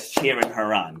was just cheering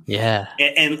her on. Yeah.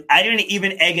 And I didn't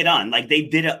even egg it on. Like they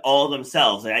did it all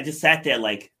themselves. Like I just sat there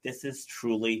like, this is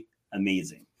truly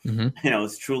amazing. Mm-hmm. You know,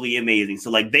 it's truly amazing. So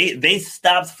like they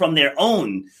stopped from their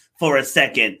own for a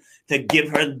second to give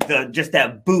her just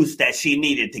that boost that she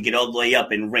needed to get all the way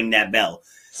up and ring that bell.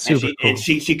 And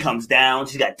she comes down.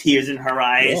 She's got tears in her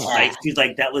eyes. Yeah. Right? She's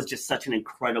like, that was just such an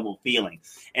incredible feeling.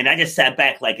 And I just sat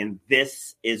back like, and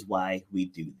this is why we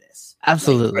do this.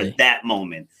 Absolutely. Like, for that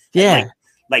moment. Yeah.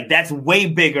 Like that's way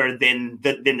bigger than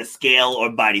the scale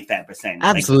or body fat percentage.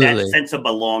 Absolutely. Like that sense of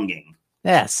belonging.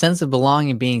 Yeah. Sense of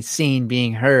belonging, being seen,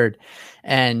 being heard.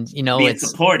 And, you know, being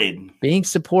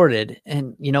supported.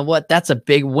 And you know what? That's a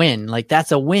big win. Like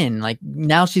that's a win. Like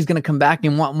now she's going to come back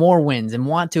and want more wins and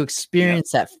want to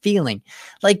experience that feeling.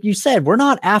 Like you said, we're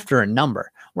not after a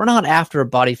number. We're not after a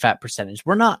body fat percentage.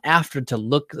 We're not after to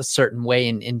look a certain way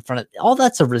in front of all.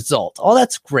 That's a result. All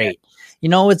that's great. You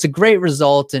know, it's a great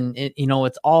result and you know,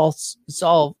 it's all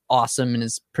awesome and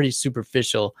it's pretty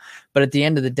superficial. But at the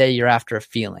end of the day, you're after a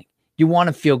feeling. You want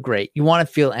to feel great. You want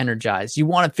to feel energized. You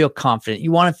want to feel confident.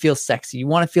 You want to feel sexy. You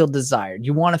want to feel desired.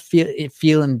 You want to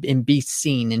feel and be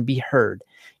seen and be heard.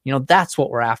 You know, that's what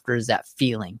we're after, is that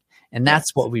feeling. And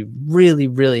that's what we really,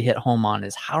 really hit home on,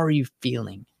 is how are you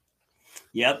feeling?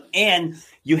 Yep. And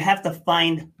you have to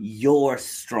find your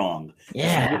strong.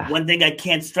 Yeah. One thing I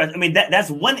can't stress. I mean, that's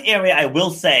one area I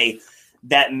will say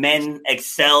that men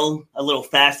excel a little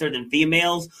faster than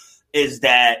females, is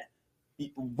that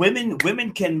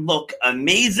women can look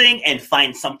amazing and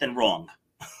find something wrong.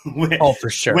 Oh,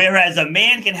 for sure. Whereas a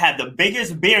man can have the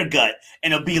biggest beer gut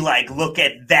and it'll be like, look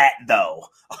at that though.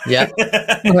 Yeah.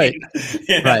 Right.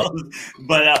 You know?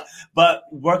 Right. But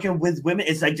working with women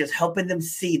is like just helping them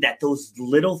see that those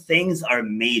little things are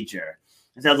major.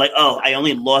 Instead of like, oh, I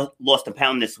only lost a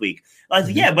pound this week. I was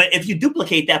like, yeah, but if you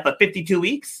duplicate that for 52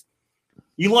 weeks,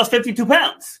 you lost 52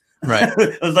 pounds. Right.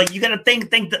 It was like, you got to think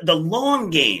the long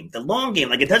game.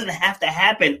 Like, it doesn't have to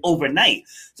happen overnight.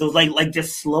 So it's like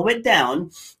just slow it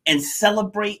down and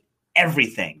celebrate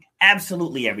everything.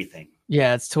 Absolutely everything.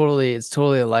 Yeah, it's totally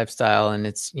a lifestyle, and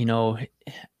it's one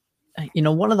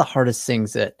of the hardest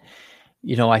things that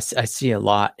I see a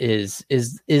lot is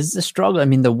the struggle. I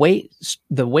mean, the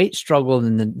weight struggle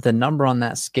and the number on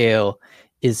that scale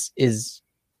is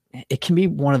it can be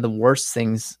one of the worst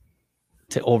things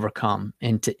to overcome,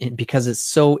 and because it's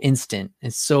so instant.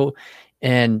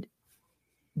 And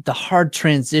the hard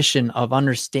transition of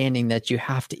understanding that you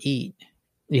have to eat,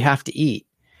 and you have to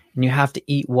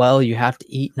eat well, you have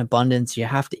to eat in abundance, you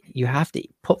have to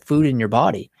put food in your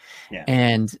body. Yeah.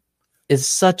 And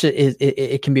it's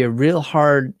it can be a real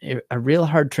hard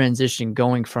transition,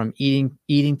 going from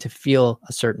eating to feel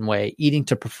a certain way, eating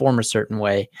to perform a certain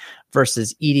way,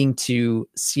 versus eating to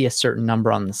see a certain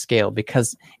number on the scale,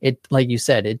 because like you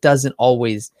said, it doesn't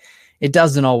always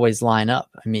line up.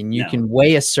 I mean, you can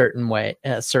weigh a certain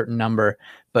number,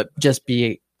 but just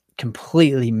be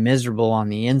completely miserable on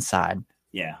the inside.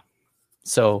 Yeah.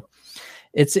 So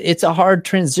it's a hard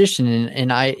transition.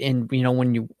 And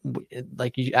when you,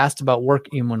 like you asked about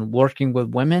working with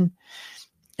women,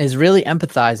 is really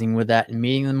empathizing with that and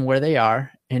meeting them where they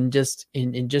are, and just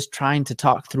trying to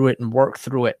talk through it and work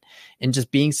through it, and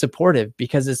just being supportive,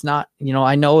 because it's not,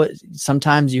 I know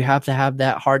sometimes you have to have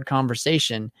that hard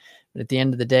conversation, but at the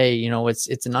end of the day,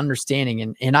 it's an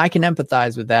understanding, and I can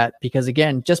empathize with that, because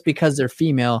again, just because they're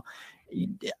female,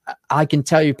 I can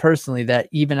tell you personally that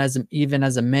even as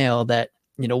a male, that,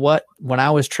 when I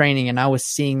was training and I was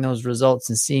seeing those results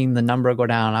and seeing the number go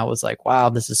down, I was like, wow,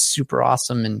 this is super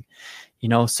awesome. And,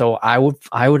 so I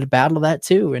would battle that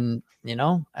too. And,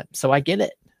 so I get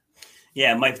it.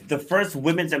 Yeah. The first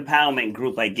women's empowerment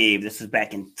group I gave, this was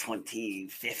back in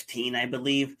 2015, I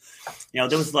believe, there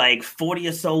was like 40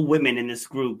 or so women in this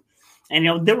group.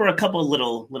 And, there were a couple of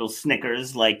little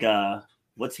snickers, like,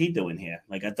 what's he doing here?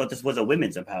 Like, I thought this was a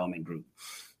women's empowerment group,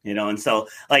 and so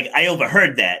like I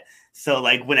overheard that. So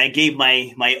like when I gave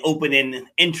my opening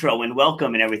intro and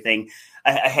welcome and everything,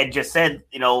 I had just said,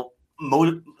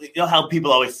 how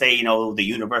people always say, the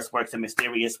universe works in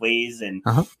mysterious ways, and,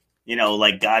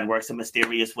 like God works in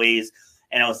mysterious ways.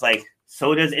 And I was like,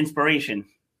 so does inspiration.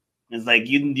 It's like,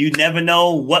 you never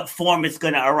know what form it's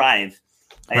going to arrive.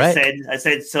 I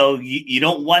said, so you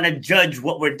don't want to judge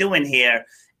what we're doing here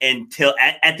until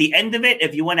at the end of it.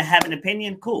 If you want to have an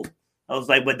opinion, cool. I was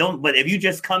like, but if you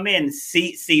just come in,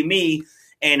 see me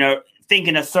and are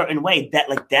thinking a certain way,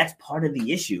 that's part of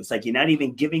the issue. It's like, you're not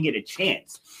even giving it a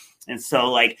chance. And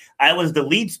so like, I was the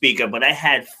lead speaker, but I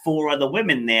had 4 other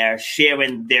women there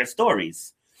sharing their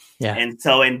stories. Yeah. And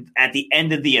so, at the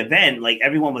end of the event, like,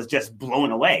 everyone was just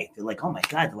blown away. They're like, oh my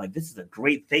God, like, this is a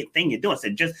great thing you're doing.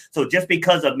 So just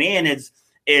because a man is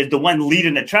the one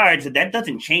leading the charge, that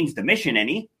doesn't change the mission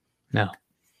any. No,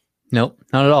 nope,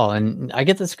 not at all. And I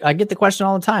get the question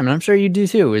all the time, and I'm sure you do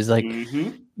too. Is like, do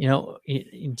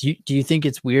you think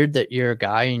it's weird that you're a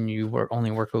guy and you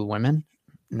only work with women?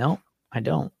 No, I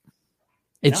don't.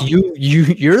 It's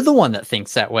you're the one that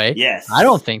thinks that way. Yes. I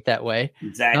don't think that way.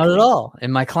 Exactly. Not at all.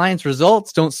 And my clients'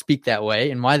 results don't speak that way.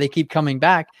 And why they keep coming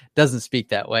back doesn't speak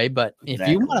that way. But if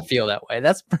you want to feel that way,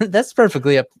 that's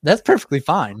perfectly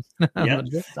fine. Yep.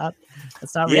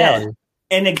 that's not reality.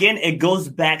 And again, it goes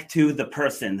back to the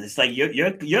person. It's like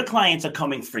your clients are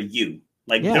coming for you.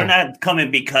 Like, they're not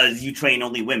coming because you train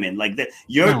only women. Like,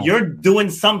 you're doing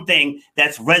something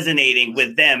that's resonating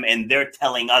with them, and they're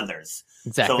telling others.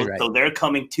 Exactly. So they're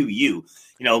coming to you,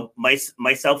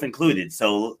 myself included.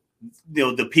 So,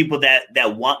 the people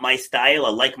that want my style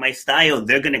or like my style,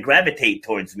 they're going to gravitate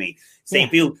towards me. Same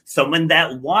for you. Someone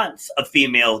that wants a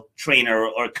female trainer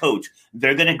or coach,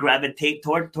 they're going to gravitate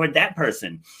toward that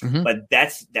person. Mm-hmm. But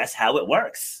that's how it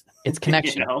works. It's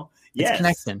connection. Yes. It's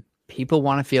connection. People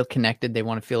want to feel connected. They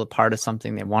want to feel a part of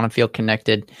something. They want to feel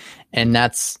connected. And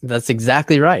that's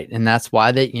exactly right. And that's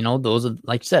why those are,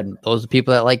 like you said, those are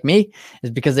people that like me,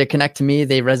 is because they connect to me.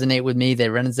 They resonate with me. They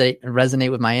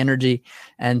resonate with my energy.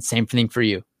 And same thing for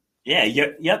you. Yeah.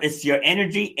 It's your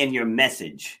energy and your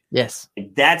message. Yes.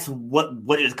 That's what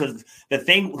it is.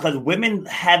 Because women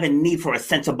have a need for a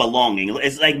sense of belonging.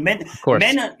 It's like men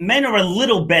are a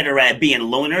little better at being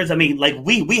loners. I mean, like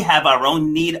we have our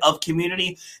own need of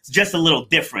community. It's just a little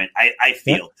different, I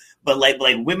feel. Yep. But like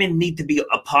women need to be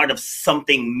a part of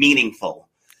something meaningful.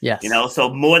 Yes.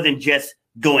 So more than just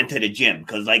going to the gym,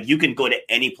 because like you can go to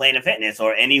any Planet Fitness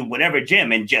or any whatever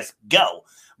gym and just go.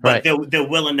 But they're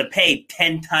willing to pay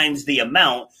 10 times the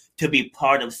amount to be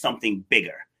part of something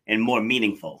bigger and more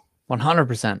meaningful.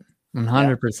 100%.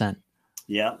 100%.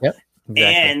 Yeah. Yep.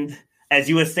 Exactly. as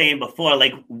you were saying before,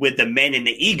 like with the men and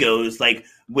the egos, like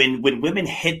when women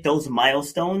hit those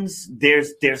milestones,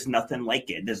 there's nothing like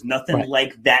it. There's nothing Right.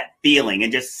 like that feeling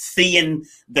and just seeing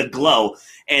the glow.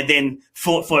 And then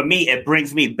for me, it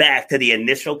brings me back to the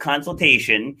initial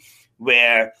consultation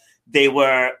where they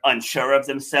were unsure of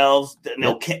themselves. You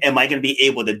know, am I going to be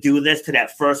able to do this, to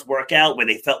that first workout where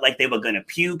they felt like they were going to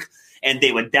puke and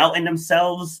they were doubting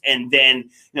themselves? And then, you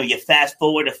know, you fast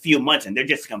forward a few months and they're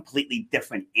just a completely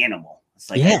different animal. It's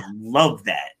like, I love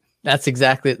that. That's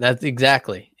exactly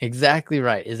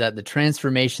right. Is that the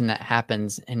transformation that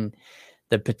happens and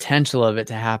the potential of it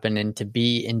to happen and to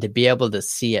be able to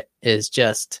see it is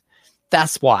just,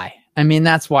 that's why. I mean,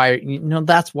 that's why, you know,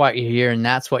 that's why you're here and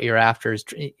that's what you're after is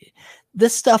the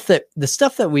stuff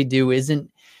that we do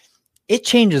it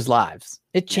changes lives.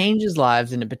 It changes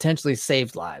lives and it potentially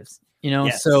saves lives, you know?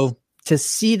 Yes. So to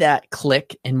see that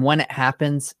click and when it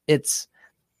happens, it's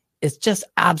just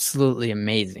absolutely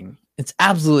amazing. It's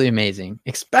absolutely amazing,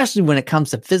 especially when it comes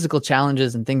to physical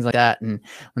challenges and things like that. And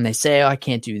when they say, oh, I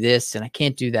can't do this and I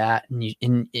can't do that. And you,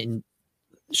 in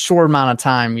short amount of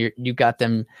time, you got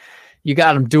them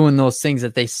doing those things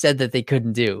that they said that they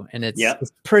couldn't do. And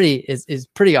it's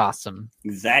pretty awesome.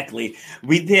 Exactly.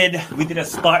 We did a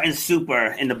Spartan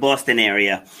Super in the Boston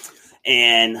area.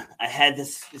 And I had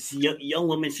this young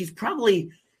woman. She's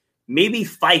probably maybe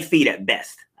 5 feet at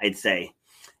best, I'd say.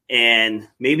 And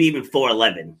maybe even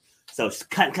 4'11". So it's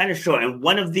kind of short. And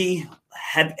one of the,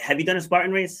 have you done a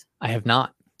Spartan race? I have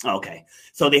not. Okay.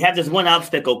 So they have this one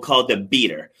obstacle called the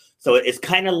beater. So it's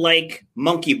kind of like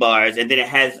monkey bars. And then it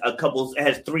has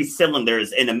 3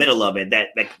 cylinders in the middle of it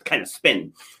that kind of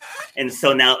spin. And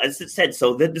so now, as it said,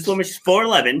 so this woman, she's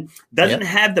 4'11", doesn't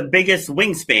have the biggest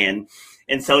wingspan.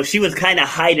 And so she was kind of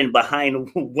hiding behind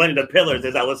one of the pillars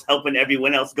as I was helping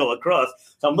everyone else go across.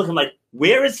 So I'm looking like,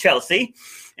 where is Chelsea?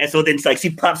 And so then it's like she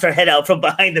pops her head out from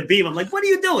behind the beam. I'm like, what are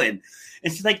you doing?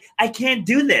 And she's like, I can't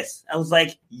do this. I was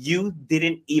like, you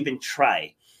didn't even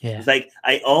try. Yeah. It's like,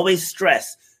 I always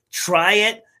stress, try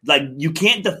it. Like, you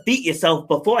can't defeat yourself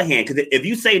beforehand. Because if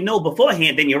you say no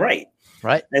beforehand, then you're right.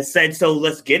 Right. I said, so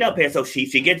let's get up here. So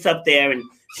she gets up there and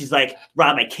she's like,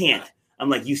 Rob, I can't. I'm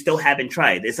like, you still haven't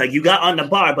tried. It's like, you got on the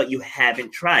bar, but you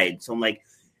haven't tried. So I'm like,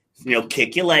 you know,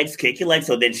 kick your legs.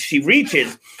 So then she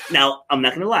reaches. Now, I'm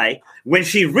not going to lie. When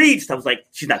she reached, I was like,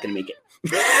 she's not going to make it.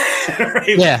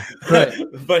 Right? Yeah. Right.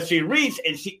 But she reached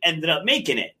and she ended up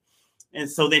making it. And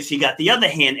so then she got the other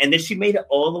hand and then she made it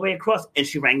all the way across and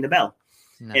she rang the bell.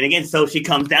 Nice. And again, so she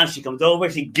comes down, she comes over,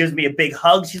 she gives me a big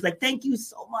hug. She's like, thank you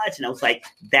so much. And I was like,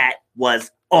 that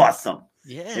was awesome.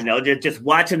 Yeah. You know, just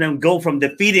watching them go from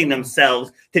defeating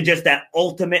themselves to just that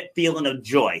ultimate feeling of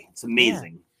joy. It's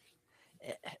amazing.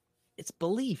 Yeah. It's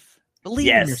belief. Believe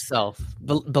in yourself.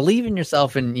 Believe in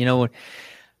yourself. And, you know,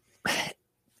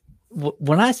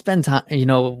 when I spend time, you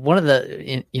know, one of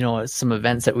the, you know, some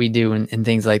events that we do and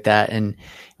things like that. And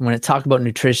when I talk about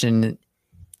nutrition,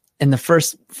 and the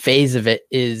first phase of it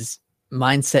is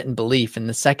mindset and belief. And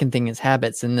the second thing is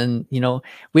habits. And then, you know,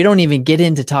 we don't even get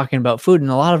into talking about food. And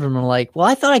a lot of them are like, well,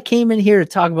 I thought I came in here to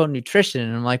talk about nutrition.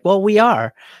 And I'm like, well, we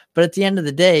are. But at the end of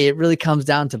the day, it really comes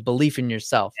down to belief in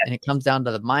yourself. And it comes down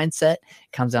to the mindset.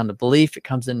 It comes down to belief. It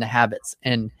comes into habits.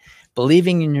 And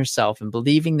believing in yourself and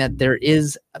believing that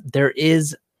there's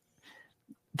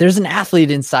an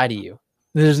athlete inside of you.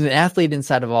 There's an athlete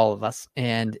inside of all of us.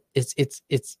 And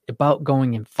it's about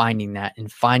going and finding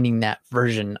that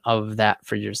version of that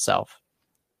for yourself.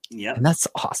 Yeah. And that's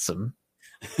awesome.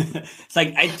 It's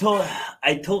like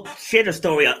shared a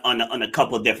story on a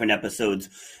couple of different episodes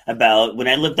about when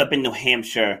I lived up in New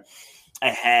Hampshire. I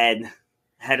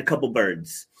had a couple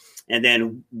birds and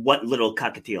then one little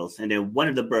cockatiels, and then one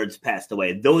of the birds passed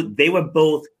away. Though they were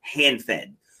both hand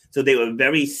fed, so they were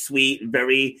very sweet,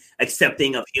 very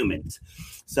accepting of humans.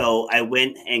 So I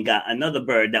went and got another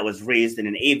bird that was raised in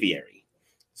an aviary.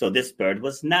 So this bird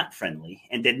was not friendly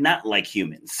and did not like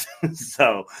humans.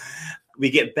 So we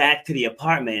get back to the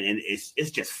apartment and it's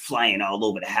just flying all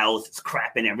over the house. It's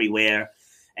crapping everywhere.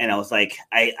 And I was like,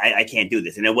 I can't do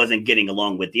this. And it wasn't getting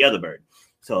along with the other bird.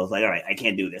 So I was like, all right, I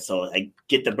can't do this. So I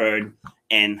get the bird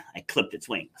and I clipped its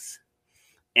wings.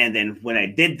 And then when I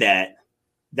did that,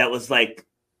 that was like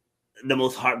the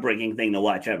most heartbreaking thing to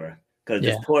watch ever. Because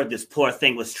this poor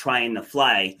thing was trying to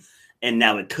fly and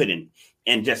now it couldn't.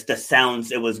 And just the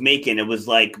sounds it was making, it was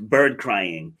like bird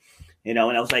crying. You know,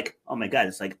 and I was like, oh my God,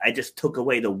 it's like I just took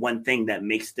away the one thing that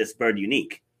makes this bird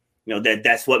unique. You know,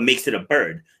 that's what makes it a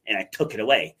bird. And I took it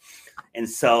away. And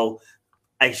so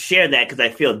I share that because I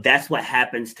feel that's what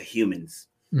happens to humans.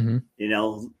 Mm-hmm. You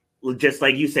know, just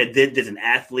like you said, there's an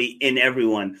athlete in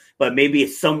everyone, but maybe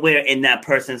somewhere in that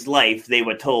person's life, they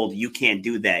were told, you can't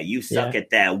do that. You suck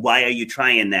at that. Why are you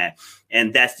trying that?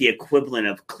 And that's the equivalent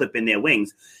of clipping their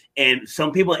wings. And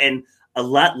some people, and a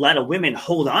lot of women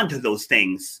hold on to those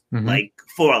things like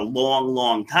for a long,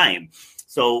 long time.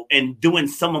 So in doing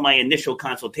some of my initial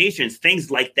consultations,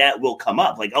 things like that will come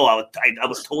up. Like, I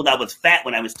was told I was fat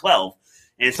when I was 12.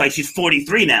 And it's like she's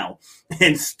 43 now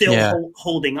and still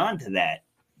holding on to that.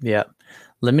 Yeah.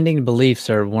 Limiting beliefs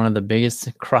are one of the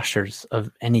biggest crushers of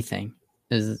anything,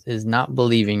 is not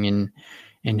believing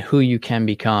in who you can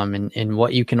become and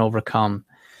what you can overcome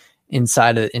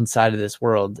inside of this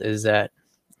world. Is that,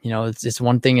 it's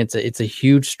one thing. It's a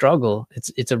huge struggle.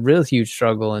 It's a real huge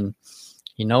struggle. And,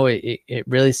 it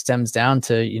really stems down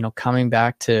to, coming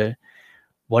back to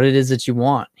what it is that you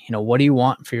want. What do you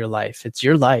want for your life? It's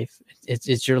your life.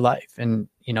 It's your life. And,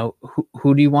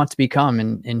 who do you want to become,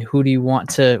 and who do you want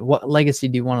to, what legacy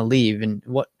do you want to leave, and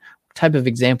what type of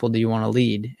example do you want to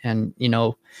lead? And,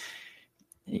 you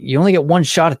only get one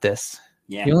shot at this.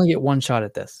 Yeah. You only get one shot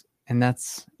at this. And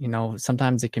that's,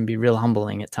 sometimes it can be real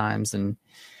humbling at times. And,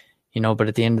 but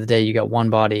at the end of the day, you got one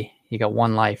body, you got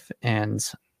one life, and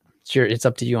it's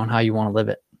up to you on how you want to live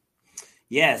it.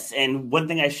 Yes. And one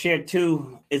thing I shared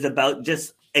too is about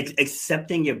just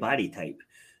accepting your body type.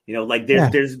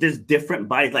 There's different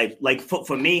bodies. Like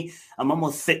for me, I'm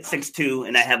almost 6'2",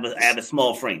 and I have a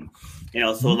small frame.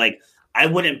 So like I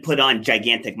wouldn't put on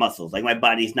gigantic muscles. Like my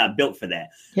body's not built for that.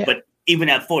 Yeah. But even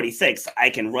at 46, I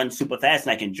can run super fast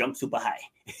and I can jump super high.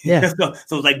 Yeah. so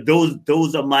it's like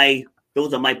those are my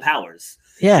powers.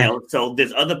 Yeah. So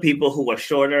there's other people who are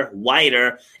shorter,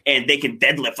 wider, and they can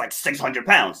deadlift like 600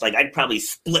 pounds. Like I'd probably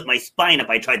split my spine if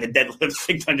I tried to deadlift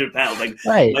 600 pounds. Like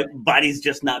my body's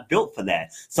just not built for that.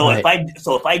 So if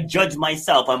I judge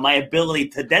myself on my ability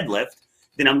to deadlift,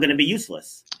 then I'm going to be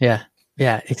useless. Yeah.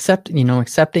 Yeah.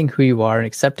 Accepting who you are and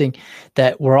accepting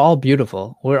that we're all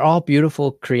beautiful. We're all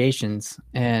beautiful creations,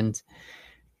 and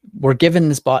we're given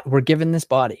this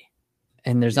body,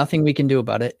 and there's nothing we can do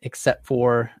about it except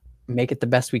for make it the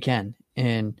best we can.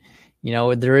 And,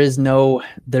 there is no,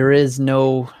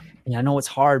 I know it's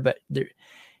hard, but it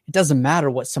doesn't matter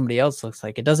what somebody else looks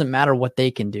like. It doesn't matter what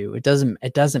they can do. It doesn't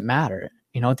matter.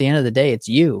 At the end of the day, it's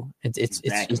you. It's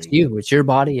you. It's your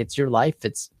body. It's your life.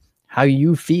 It's how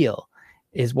you feel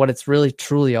is what it's really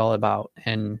truly all about.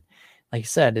 And like I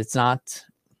said, it's not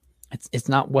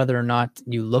whether or not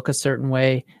you look a certain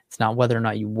way. It's not whether or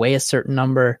not you weigh a certain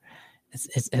number.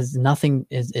 It's nothing.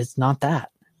 It's not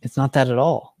that. It's not that at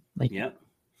all. Are you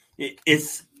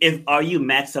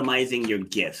maximizing your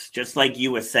gifts? Just like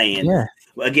you were saying,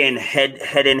 again,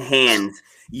 head in hands,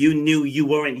 you knew you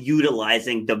weren't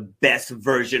utilizing the best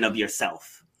version of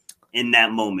yourself in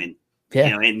that moment.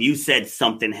 Yeah. And you said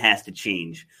something has to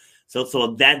change.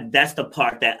 So that's the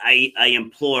part that I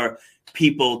implore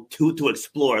people to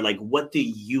explore. Like, what do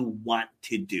you want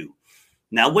to do?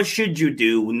 Now, what should you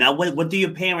do? Now, what do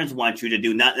your parents want you to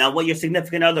do? Now, what your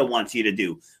significant other wants you to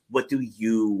do? What do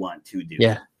you want to do?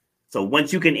 Yeah. So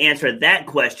once you can answer that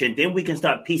question, then we can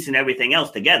start piecing everything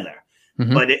else together.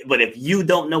 Mm-hmm. But if you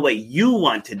don't know what you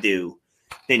want to do,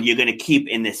 then you're going to keep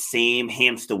in the same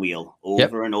hamster wheel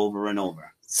over and over and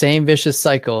over. Same vicious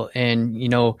cycle. And,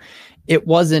 it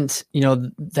wasn't,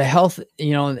 the health,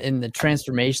 and the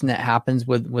transformation that happens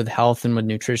with health and with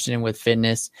nutrition and with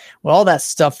fitness, with all that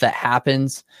stuff that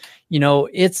happens,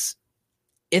 it's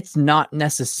not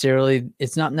necessarily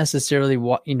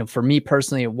what, for me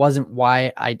personally, it wasn't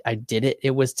why I did it.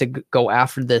 It was to go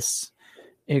after this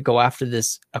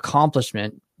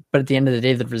accomplishment. But at the end of the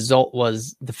day, the result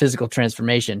was the physical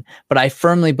transformation. But I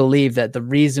firmly believe that the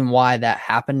reason why that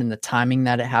happened and the timing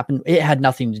that it happened, it had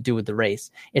nothing to do with the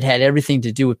race. It had everything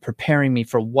to do with preparing me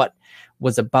for what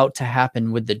was about to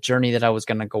happen with the journey that I was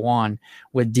going to go on,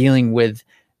 with dealing with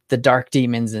the dark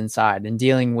demons inside and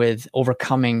dealing with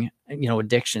overcoming,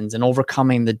 addictions and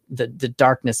overcoming the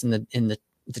darkness and the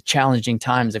challenging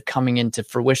times of coming into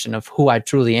fruition of who I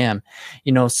truly am.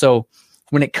 So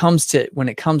when it comes to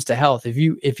health,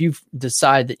 if you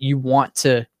decide that you want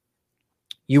to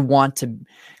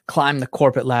climb the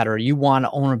corporate ladder, you want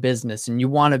to own a business, and you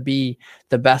want to be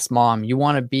the best mom, you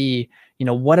want to be,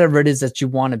 whatever it is that you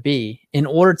want to be, in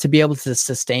order to be able to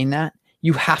sustain that,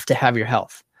 you have to have your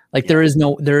health. There is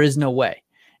no way.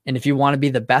 And if you want to be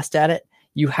the best at it,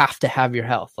 you have to have your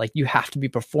health. You have to be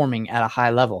performing at a high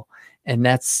level. And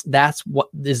that's what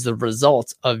is the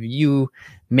result of you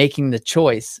making the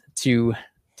choice to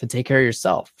take care of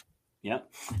yourself. Yeah.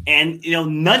 And,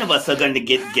 none of us are going to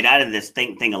get out of this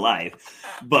thing alive.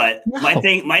 But my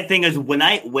thing is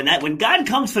when God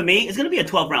comes for me, it's going to be a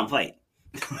 12-round fight.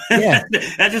 Yeah.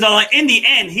 That's just all. In the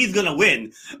end, he's gonna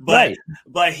win, but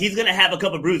he's gonna have a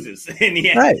couple bruises in the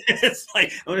end. Right. It's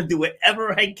like I'm gonna do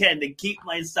whatever I can to keep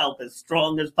myself as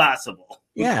strong as possible.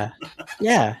 Yeah.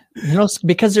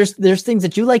 Because there's things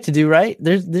that you like to do, right?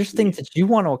 There's things that you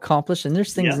want to accomplish, and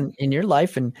there's things in your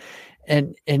life, and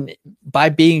by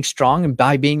being strong and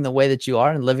by being the way that you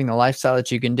are and living the lifestyle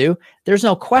that you can do, there's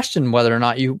no question whether or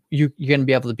not you're going to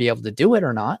be able to do it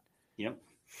or not. Yep.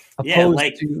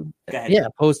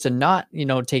 Opposed to not,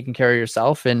 taking care of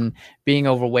yourself and being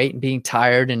overweight and being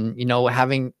tired and,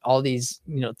 having all these,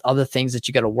 other things that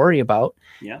you got to worry about.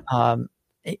 Yeah.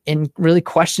 And really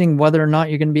questioning whether or not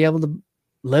you're going to be able to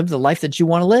live the life that you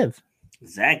want to live.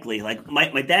 Exactly. Like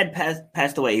my dad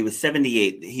passed away. He was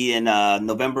 78. He in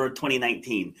November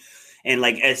 2019. And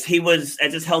like as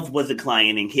his health was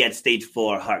declining, he had stage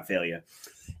 4 heart failure.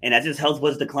 And as his health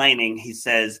was declining, he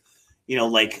says, I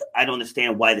don't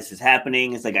understand why this is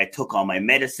happening. It's like I took all my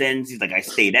medicines. He's like, I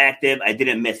stayed active. I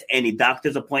didn't miss any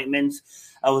doctor's appointments.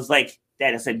 I was like,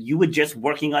 Dad, I said, you were just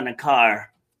working on a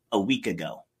car a week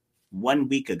ago, 1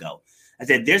 week ago. I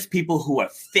said, there's people who are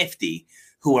 50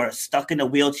 who are stuck in a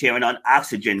wheelchair and on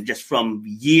oxygen just from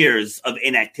years of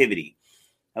inactivity.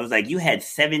 I was like, you had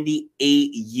 78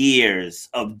 years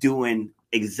of doing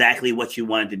exactly what you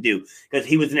wanted to do, because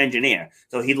he was an engineer.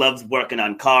 So he loves working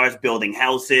on cars, building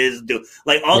houses, the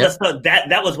stuff.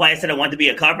 That was why I said I wanted to be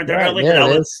a carpenter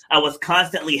earlier. I was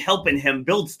constantly helping him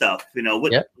build stuff,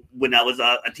 when I was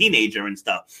a teenager and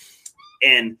stuff.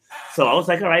 And so I was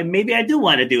like, all right, maybe I do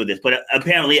want to do this. But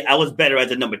apparently I was better as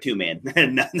a number 2 man,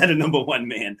 not a number 1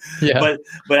 man. Yeah.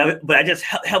 But I just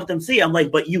helped him see. I'm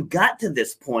like, but you got to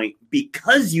this point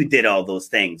because you did all those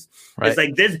things. Right. It's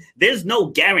like there's no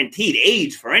guaranteed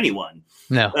age for anyone.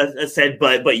 No. I said,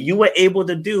 but you were able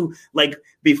to do, like,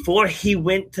 before he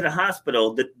went to the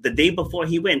hospital, the day before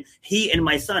he went, he and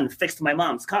my son fixed my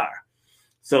mom's car.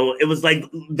 So it was like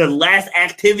the last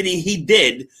activity he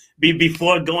did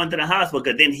before going to the hospital,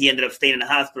 because then he ended up staying in the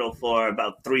hospital for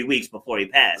about 3 weeks before he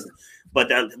passed.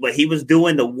 But he was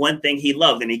doing the one thing he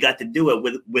loved, and he got to do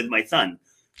it with my son.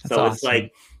 That's so awesome. It's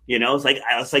like,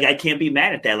 it's like I can't be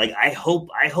mad at that. Like I hope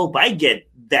I get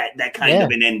that kind of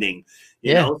an ending.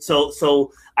 You know,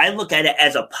 so I look at it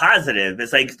as a positive.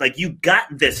 It's like you got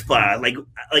this far. Like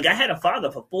I had a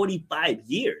father for 45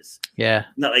 years. Yeah.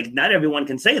 Not everyone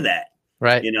can say that.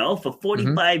 Right. For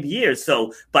 45 years.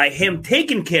 So by him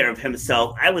taking care of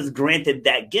himself, I was granted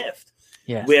that gift.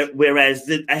 Yeah. Whereas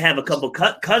I have a couple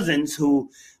cousins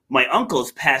who my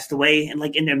uncles passed away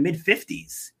in their mid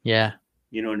 50s. Yeah.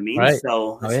 You know what I mean? Right.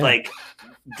 So it's like,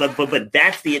 but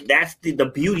that's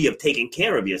the beauty of taking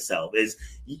care of yourself is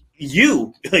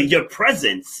your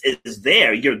presence is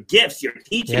there, your gifts, your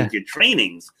teachings, your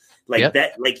trainings,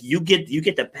 that, like you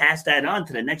get to pass that on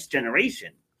to the next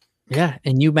generation. Yeah.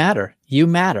 And you matter. You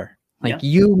matter.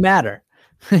 You matter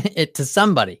to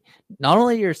somebody, not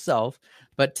only yourself,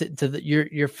 but to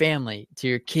your family, to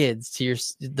your kids, to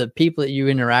the people that you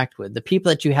interact with, the people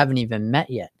that you haven't even met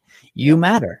yet. You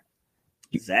matter.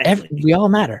 Exactly. We all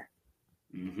matter.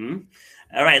 Mm-hmm.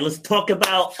 All right. Let's talk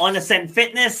about On Ascent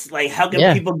Fitness. Like how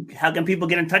can people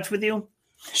get in touch with you?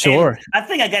 Sure. And I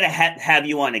think I got to have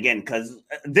you on again, because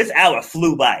this hour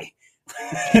flew by.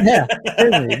 Yeah,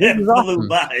 it flew awesome.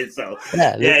 By. So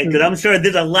because I'm sure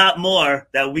there's a lot more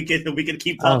that we could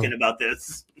keep talking about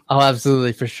this. Oh,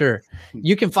 absolutely, for sure.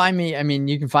 You can find me. I mean,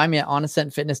 you can find me at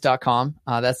onascentfitness.com.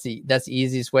 That's the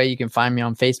easiest way. You can find me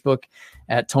on Facebook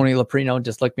at Tony Loprino.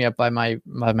 Just look me up by my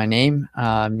name.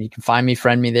 You can find me,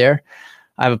 friend me there.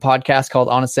 I have a podcast called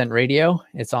On Ascent Radio.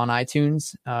 It's on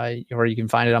iTunes, or you can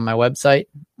find it on my website.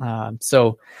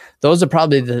 So those are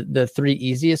probably the 3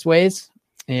 easiest ways.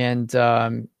 And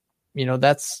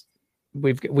that's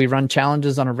we run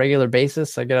challenges on a regular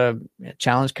basis. I got a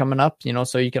challenge coming up,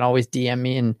 so you can always DM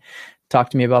me and talk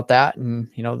to me about that. And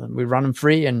we run them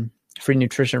free, and Free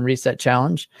Nutrition Reset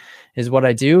Challenge is what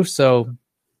I do. So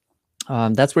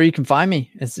that's where you can find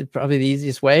me. It's probably the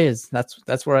easiest way. Is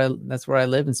that's where I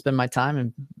live and spend my time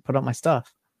and put up my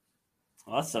stuff.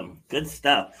 Awesome, good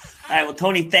stuff. All right, well,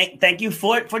 Tony, thank you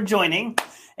for joining.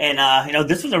 And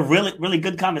this was a really, really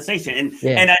good conversation,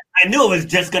 and I knew it was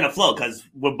just gonna flow because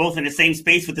we're both in the same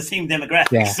space with the same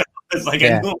demographic. Yeah. So it's like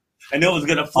I knew it was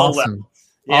gonna flow well.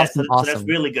 Yeah, awesome. So that's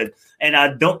really good.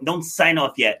 And don't sign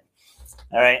off yet.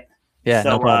 All right. Yeah. So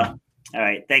no problem. all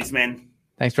right. Thanks, man.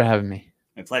 Thanks for having me.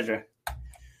 My pleasure.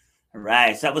 All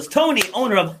right, so that was Tony,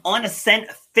 owner of On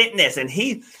Ascent Fitness, and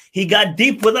he got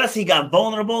deep with us. He got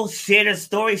vulnerable, shared his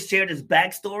story, shared his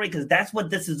backstory, because that's what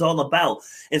this is all about.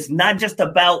 It's not just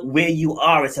about where you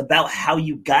are; it's about how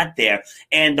you got there,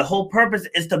 and the whole purpose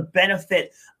is to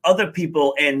benefit other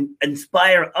people and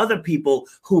inspire other people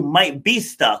who might be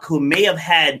stuck, who may have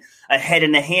had a head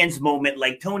in the hands moment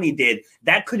like Tony did.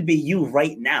 That could be you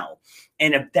right now.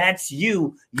 And if that's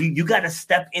you got to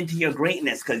step into your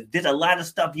greatness, because there's a lot of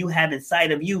stuff you have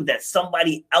inside of you that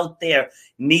somebody out there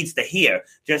needs to hear.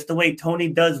 Just the way Tony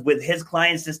does with his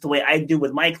clients, just the way I do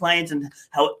with my clients, and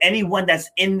how anyone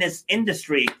that's in this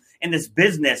industry, in this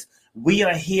business, we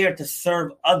are here to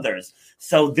serve others.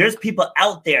 So there's people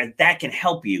out there that can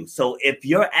help you. So if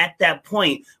you're at that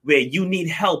point where you need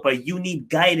help or you need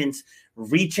guidance,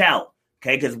 reach out.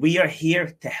 Okay, because we are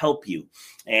here to help you.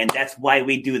 And that's why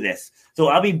we do this. So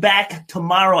I'll be back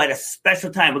tomorrow at a special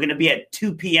time. We're going to be at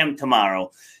 2 p.m. tomorrow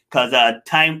because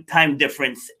time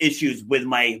difference issues with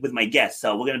my guests.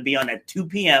 So we're going to be on at 2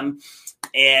 p.m.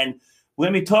 And we're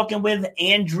going to be talking with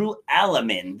Andrew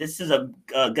Alleman. This is a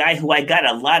guy who I got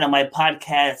a lot of my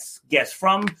podcast guests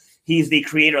from. He's the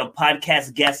creator of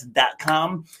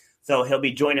podcastguest.com. So he'll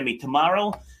be joining me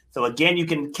tomorrow. So again, you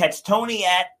can catch Tony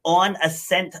at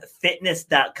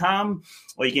onascentfitness.com,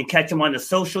 or you can catch him on the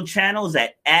social channels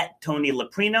at Tony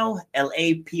Laprino,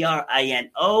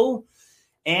 Laprino.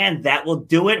 And that will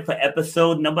do it for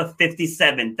episode number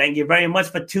 57. Thank you very much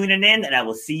for tuning in, and I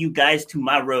will see you guys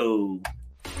tomorrow.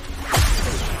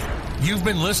 You've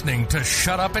been listening to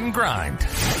Shut Up and Grind.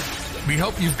 We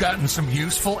hope you've gotten some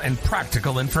useful and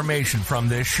practical information from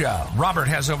this show. Robert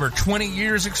has over 20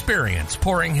 years experience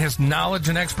pouring his knowledge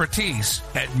and expertise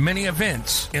at many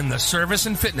events in the service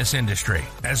and fitness industry,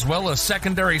 as well as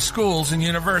secondary schools and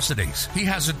universities. He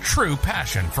has a true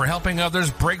passion for helping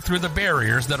others break through the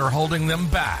barriers that are holding them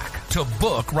back. To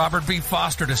book Robert B.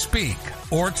 Foster to speak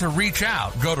or to reach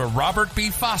out, go to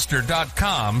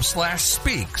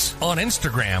robertbfoster.com/speaks, on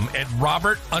Instagram at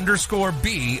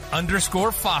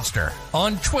Robert_B_Foster,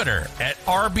 on Twitter at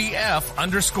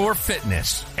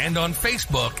RBF_fitness, and on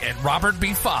Facebook at Robert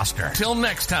B. Foster. Till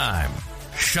next time,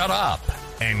 shut up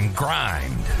and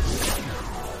grind.